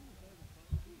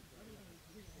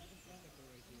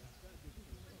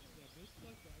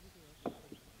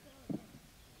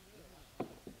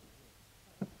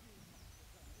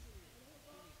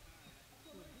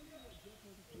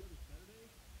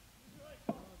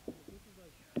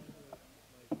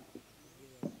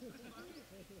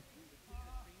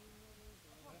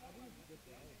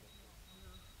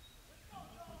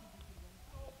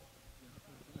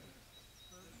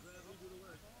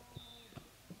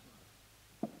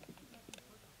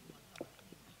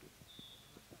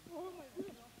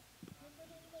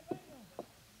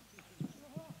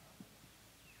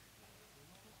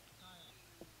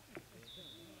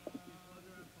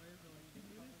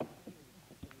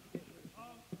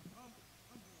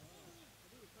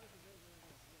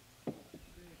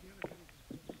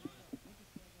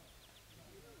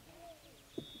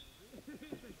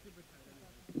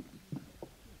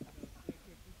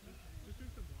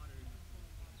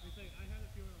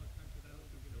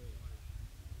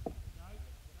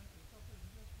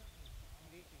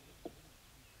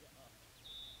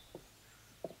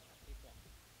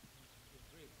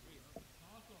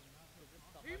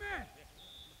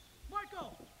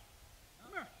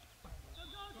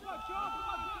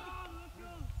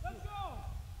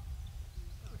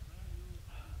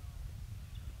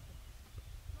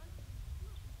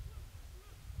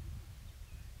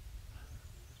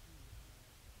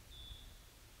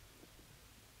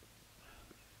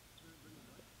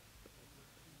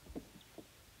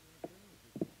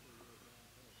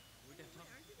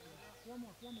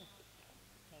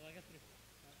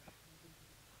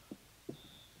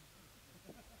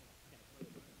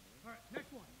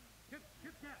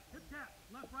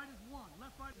 Left, right is 1.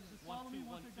 Left, right is just follow me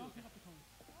once they're done. Pick up the cones.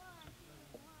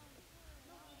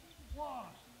 1. No,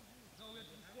 we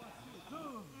have to do squats too.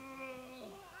 2.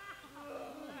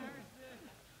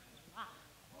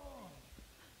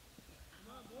 Come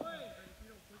on, boys. If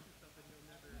you don't push yourself, then you'll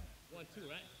never. 1,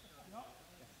 2, right? Yup.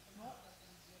 No.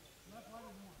 Left, right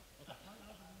is 1. Okay.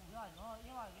 Right, left is 1. Eli, no,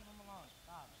 Eli, leave him alone.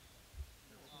 Stop.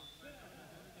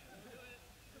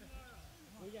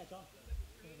 What you got, John?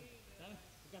 7?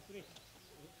 We got 3.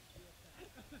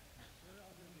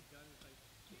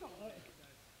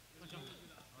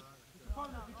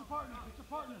 Partner, get your partner, get your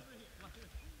partner.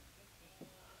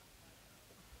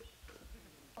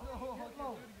 Go, go,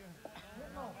 go.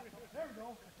 Get low. There we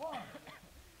go. 1,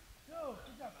 2.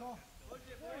 Good job, Cole. Push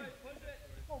it, boys, push it.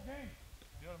 Go, game.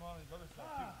 You got him on his other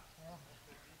side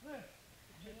too. Lift.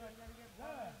 You gotta get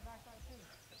backside too.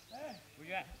 10, Where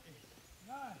you at?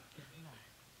 9.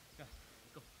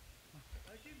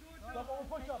 Keep going, Jump over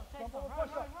push-up. Jump over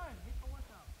push-up. Run. Get the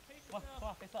workout. Come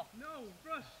on, face up. No,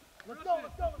 rush. Let's go,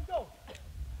 let's go, let's go.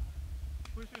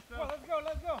 Push Come yourself. on, let's go,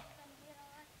 let's go.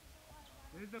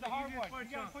 This is The hard easiest one. part,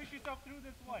 You gotta Sean. push yourself through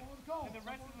this one. And the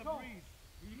rest of the breeze.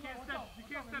 You can't step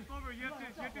over. You have to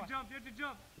jump. You have to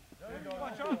jump. There you go.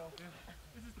 Watch there you out. go.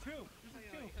 This is 2. This is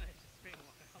 2.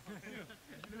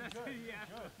 That's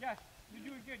Yes, you're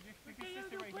doing good. You're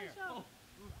consistent right here. Now,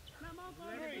 Mom, go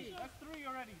 3. That's 3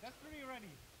 already. That's 3 already.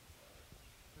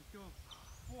 Let's go.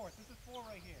 4. This is 4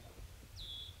 right here.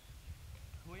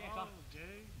 Where you at, John?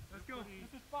 Jay. Let's go.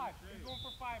 This is 5. We're going for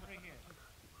 5 right here.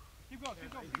 Keep going, keep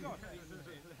going, keep going.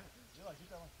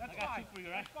 That's I got 5. 2 for you,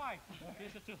 right? That's 5.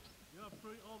 Here's the 2. You're a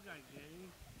pretty old guy, Jay.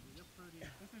 You're pretty.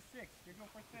 This is 6. You're going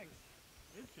for 6.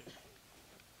 Inches.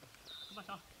 Come on,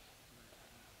 John.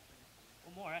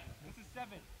 One more, eh? This is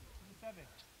 7. This is 7.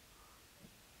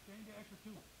 Change the extra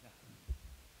 2.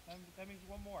 That means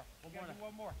one more. One You gotta more. do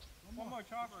one more. One more,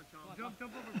 Chalk. Jump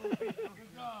over both feet.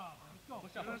 Good job. Let's go.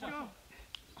 Push up, Let's push go. up.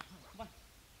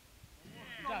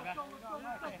 Good job, guys.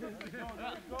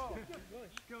 Let's go.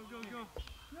 Go, go, go.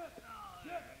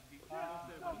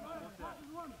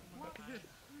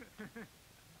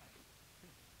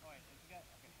 Alright, let's get.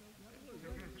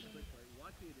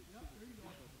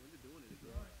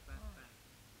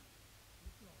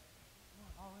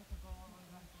 Oh, we have to go all the way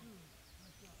back.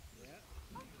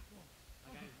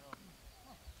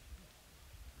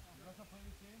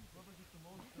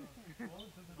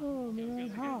 Oh, man.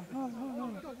 How?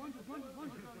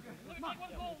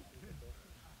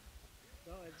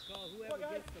 So it's called whoever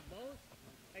gets the most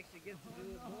actually gets to do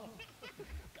it more.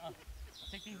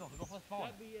 Take these off. Go for the small one.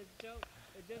 That'd be a joke.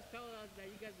 It just telling us that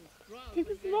you guys are strong. Take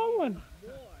but the you small guys one. need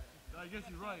more. I guess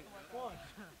you're right. 1,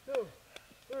 2,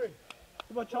 3.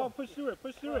 Come on, Charles, push through it.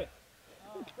 Push through it.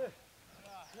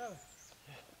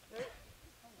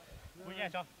 Where you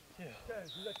at, John? 10.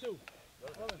 You got 2.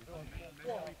 11,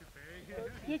 12.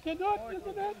 You can do it. You can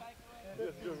do it.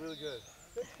 You're doing really good.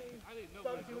 16, 17. Let's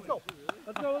go.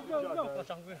 Let's go. Let's go. Let's go. Come on,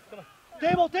 John. Come on.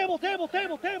 Table, table, table,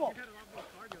 table, table.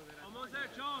 Almost there,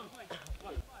 John.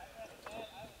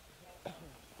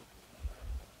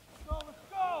 Let's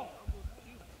go.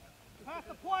 Pass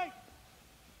the plate.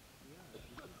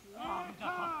 And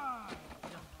time.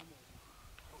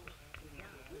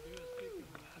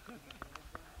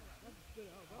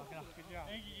 Good job.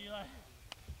 Thank you, Eli.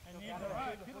 All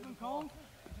right, pick up them cones.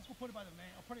 Just go put it by the van.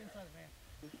 I'll put it inside the van.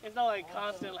 It's not like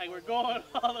constant, like we're going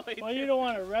all the way Well, you don't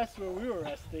want to rest where we were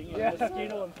resting in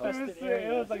mosquito infested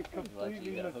areas. It was like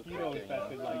completely mosquito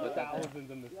infested, like thousands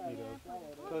of mosquitoes.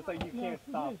 So it's like you can't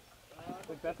stop.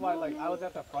 Like that's why like I was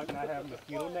at the front and I had a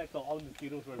mosquito net, so all the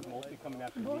mosquitoes were mostly coming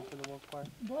after me for the most part.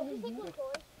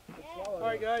 All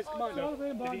right, guys, come on. Did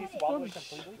he swallow it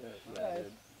completely?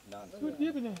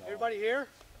 Everybody here?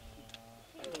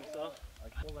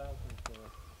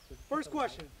 First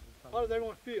question. How does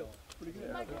everyone feel? Pretty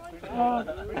good. Go home.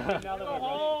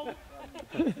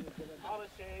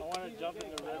 I want to jump in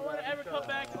the river. I don't want to ever come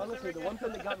back to this Honestly, ever the one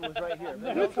thing that got me was right here.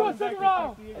 Let's go second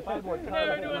round. If I had more time,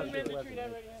 Never I'd doing have men it retreat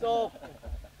ever again. So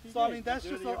I mean, that's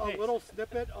just a little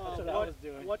snippet of what I was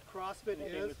doing. what CrossFit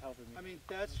is. was helping me. I mean,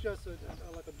 that's just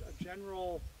like a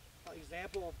general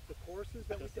example of the courses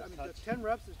that we do. I mean, the 10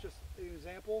 reps is just an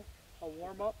example, a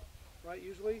warm-up, right,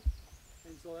 usually.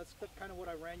 And so that's kind of what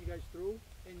I ran you guys through.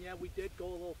 And yeah, we did go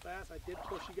a little fast. I did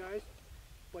push you guys.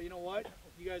 But you know what?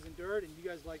 You guys endured and you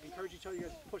guys like encouraged each other. You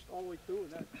guys pushed all the way through,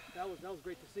 and that was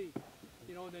great to see.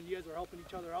 You know, and then you guys were helping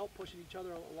each other out, pushing each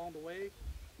other along the way.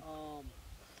 I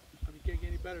mean, you can't get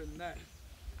any better than that.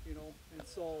 You know, and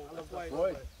so that's why.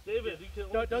 David, you can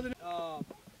Doesn't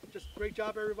just great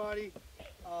job, everybody.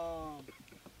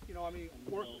 You know, I mean,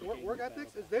 work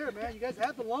ethics is there, man. You guys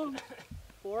have the lungs.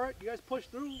 for it. You guys push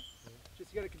through.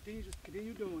 Just you got to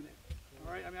continue doing it.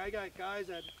 All right. I mean, I got guys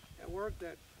at work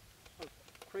that are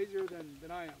crazier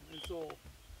than I am, and so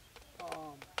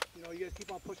you know, you guys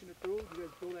keep on pushing it through. You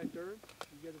guys build that dirt.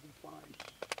 You guys will be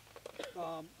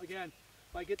fine. Again,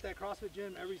 if I get that CrossFit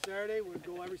gym every Saturday, we're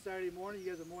gonna go every Saturday morning.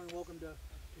 You guys are more than welcome to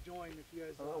join if you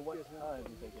guys. What you guys time want. are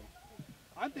you thinking?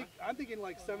 I'm thinking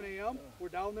like 7 a.m. We're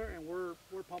down there and we're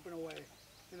pumping away,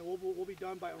 and then we'll be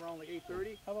done by around like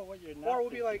 8:30. How about what you're not? Or it'll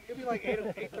be like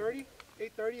 8:30,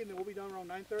 and then we'll be done around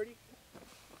 9:30.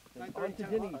 9:30,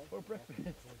 10 o'clock. For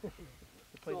breakfast.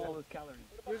 So, all those calories.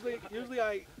 Usually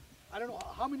I don't know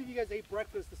how many of you guys ate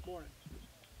breakfast this morning.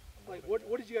 Like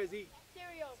what did you guys eat?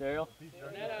 Cereal.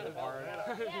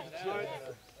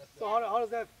 So how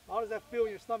does that feel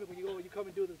in your stomach when you come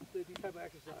and do these type of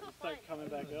exercises? Start coming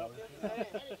back up.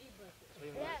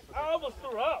 I almost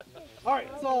threw up. All right,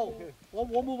 so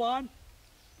we'll move on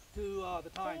to the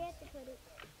times.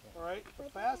 All right, the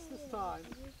fastest time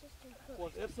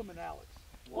was Ipsum and Alex.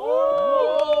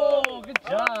 Whoa! Good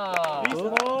job. Beast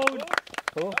mode.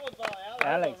 Cool.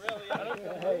 Alex.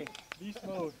 Hey, beast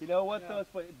mode. You know what though?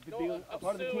 It's being a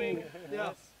part of the team.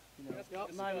 Yes. Yep.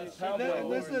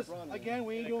 And this is, again,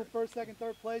 we ain't doing first, second,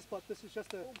 third place, but this is just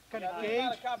to kind of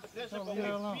gauge.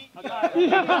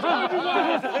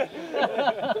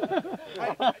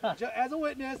 As a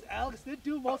witness, Alex did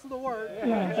do most of the work.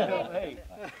 Hey.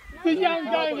 Good young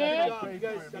guy, Good man. job. You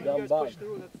guys pushed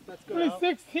through. That's good. He's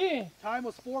 16. Time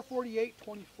was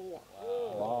 4:48:24.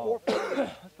 Wow. 4:48.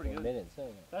 That's pretty good. Minutes, ain't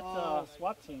it? That's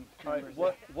SWAT team. All right.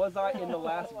 What was I in the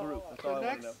last group? That's all I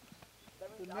want to know.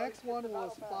 The next one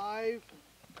was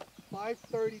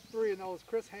 5:33, and that was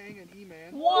Chris Hang and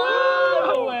E-Man.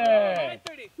 No way!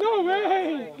 No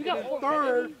way.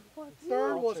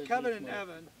 Third was Kevin and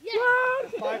Evan.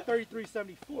 Yes.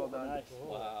 5:33:74. Well done. Nice.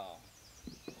 Wow.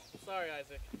 Sorry,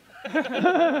 Isaac.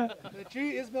 And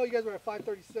G Ismail, you guys were at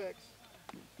 5:36.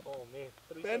 Oh, man.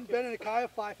 Ben and Akaya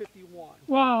 5:51.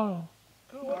 Wow.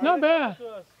 Not bad.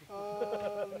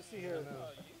 Let me see here.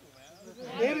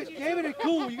 David and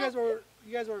Cool, you guys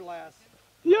were last.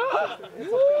 Yeah.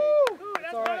 It's okay.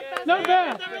 It's all right. Not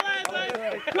bad.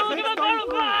 Go get a battle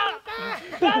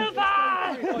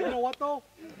pass! You know what though?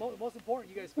 Most important,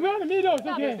 you guys. We got the needles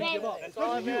You again. didn't give up. That's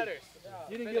all that matters.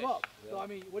 You didn't give up. So I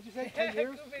mean, what'd you say? 10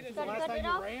 years since the last time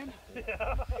you ran?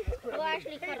 We'll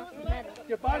actually cut off the medal.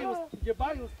 Your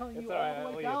body was telling you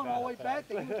all the way down, all the way back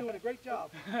that you were doing a great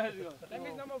job. That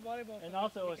means no more volleyball. And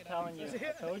also, it was telling you. I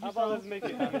told you How about so. let's make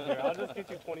it happen here? I'll just get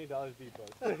you $20 deep.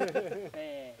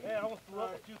 Hey. Hey, I almost threw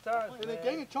up a few times. And then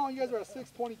Gang and Chong, you guys are at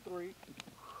 6:23.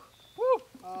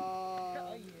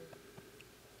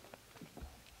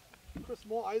 Chris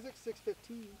Moore, Isaac,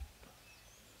 6:15.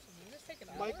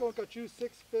 Michael and Kachu,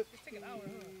 6:50.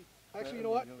 Actually, you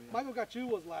know what? Michael Kachu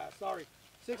was last. Sorry.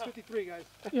 6:53, guys.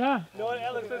 Yeah. You know what,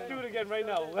 Alex? Let's do it again right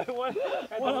now. One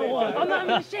I'm not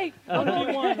in shape.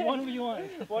 1v1. 1v1.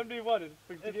 1v1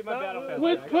 to get my battle pass.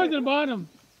 Which push the bottom?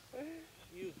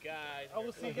 You guys. I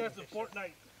will see you guys in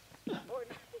Fortnite.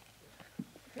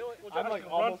 I'm like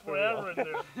almost forever. in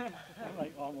there. I'm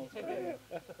like almost.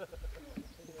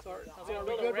 Sorry. So are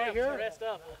we good right here? Rest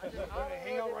up.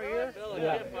 Hang out right here?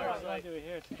 Yeah. I'm going to do it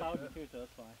here. It's 2002, so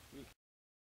that's fine.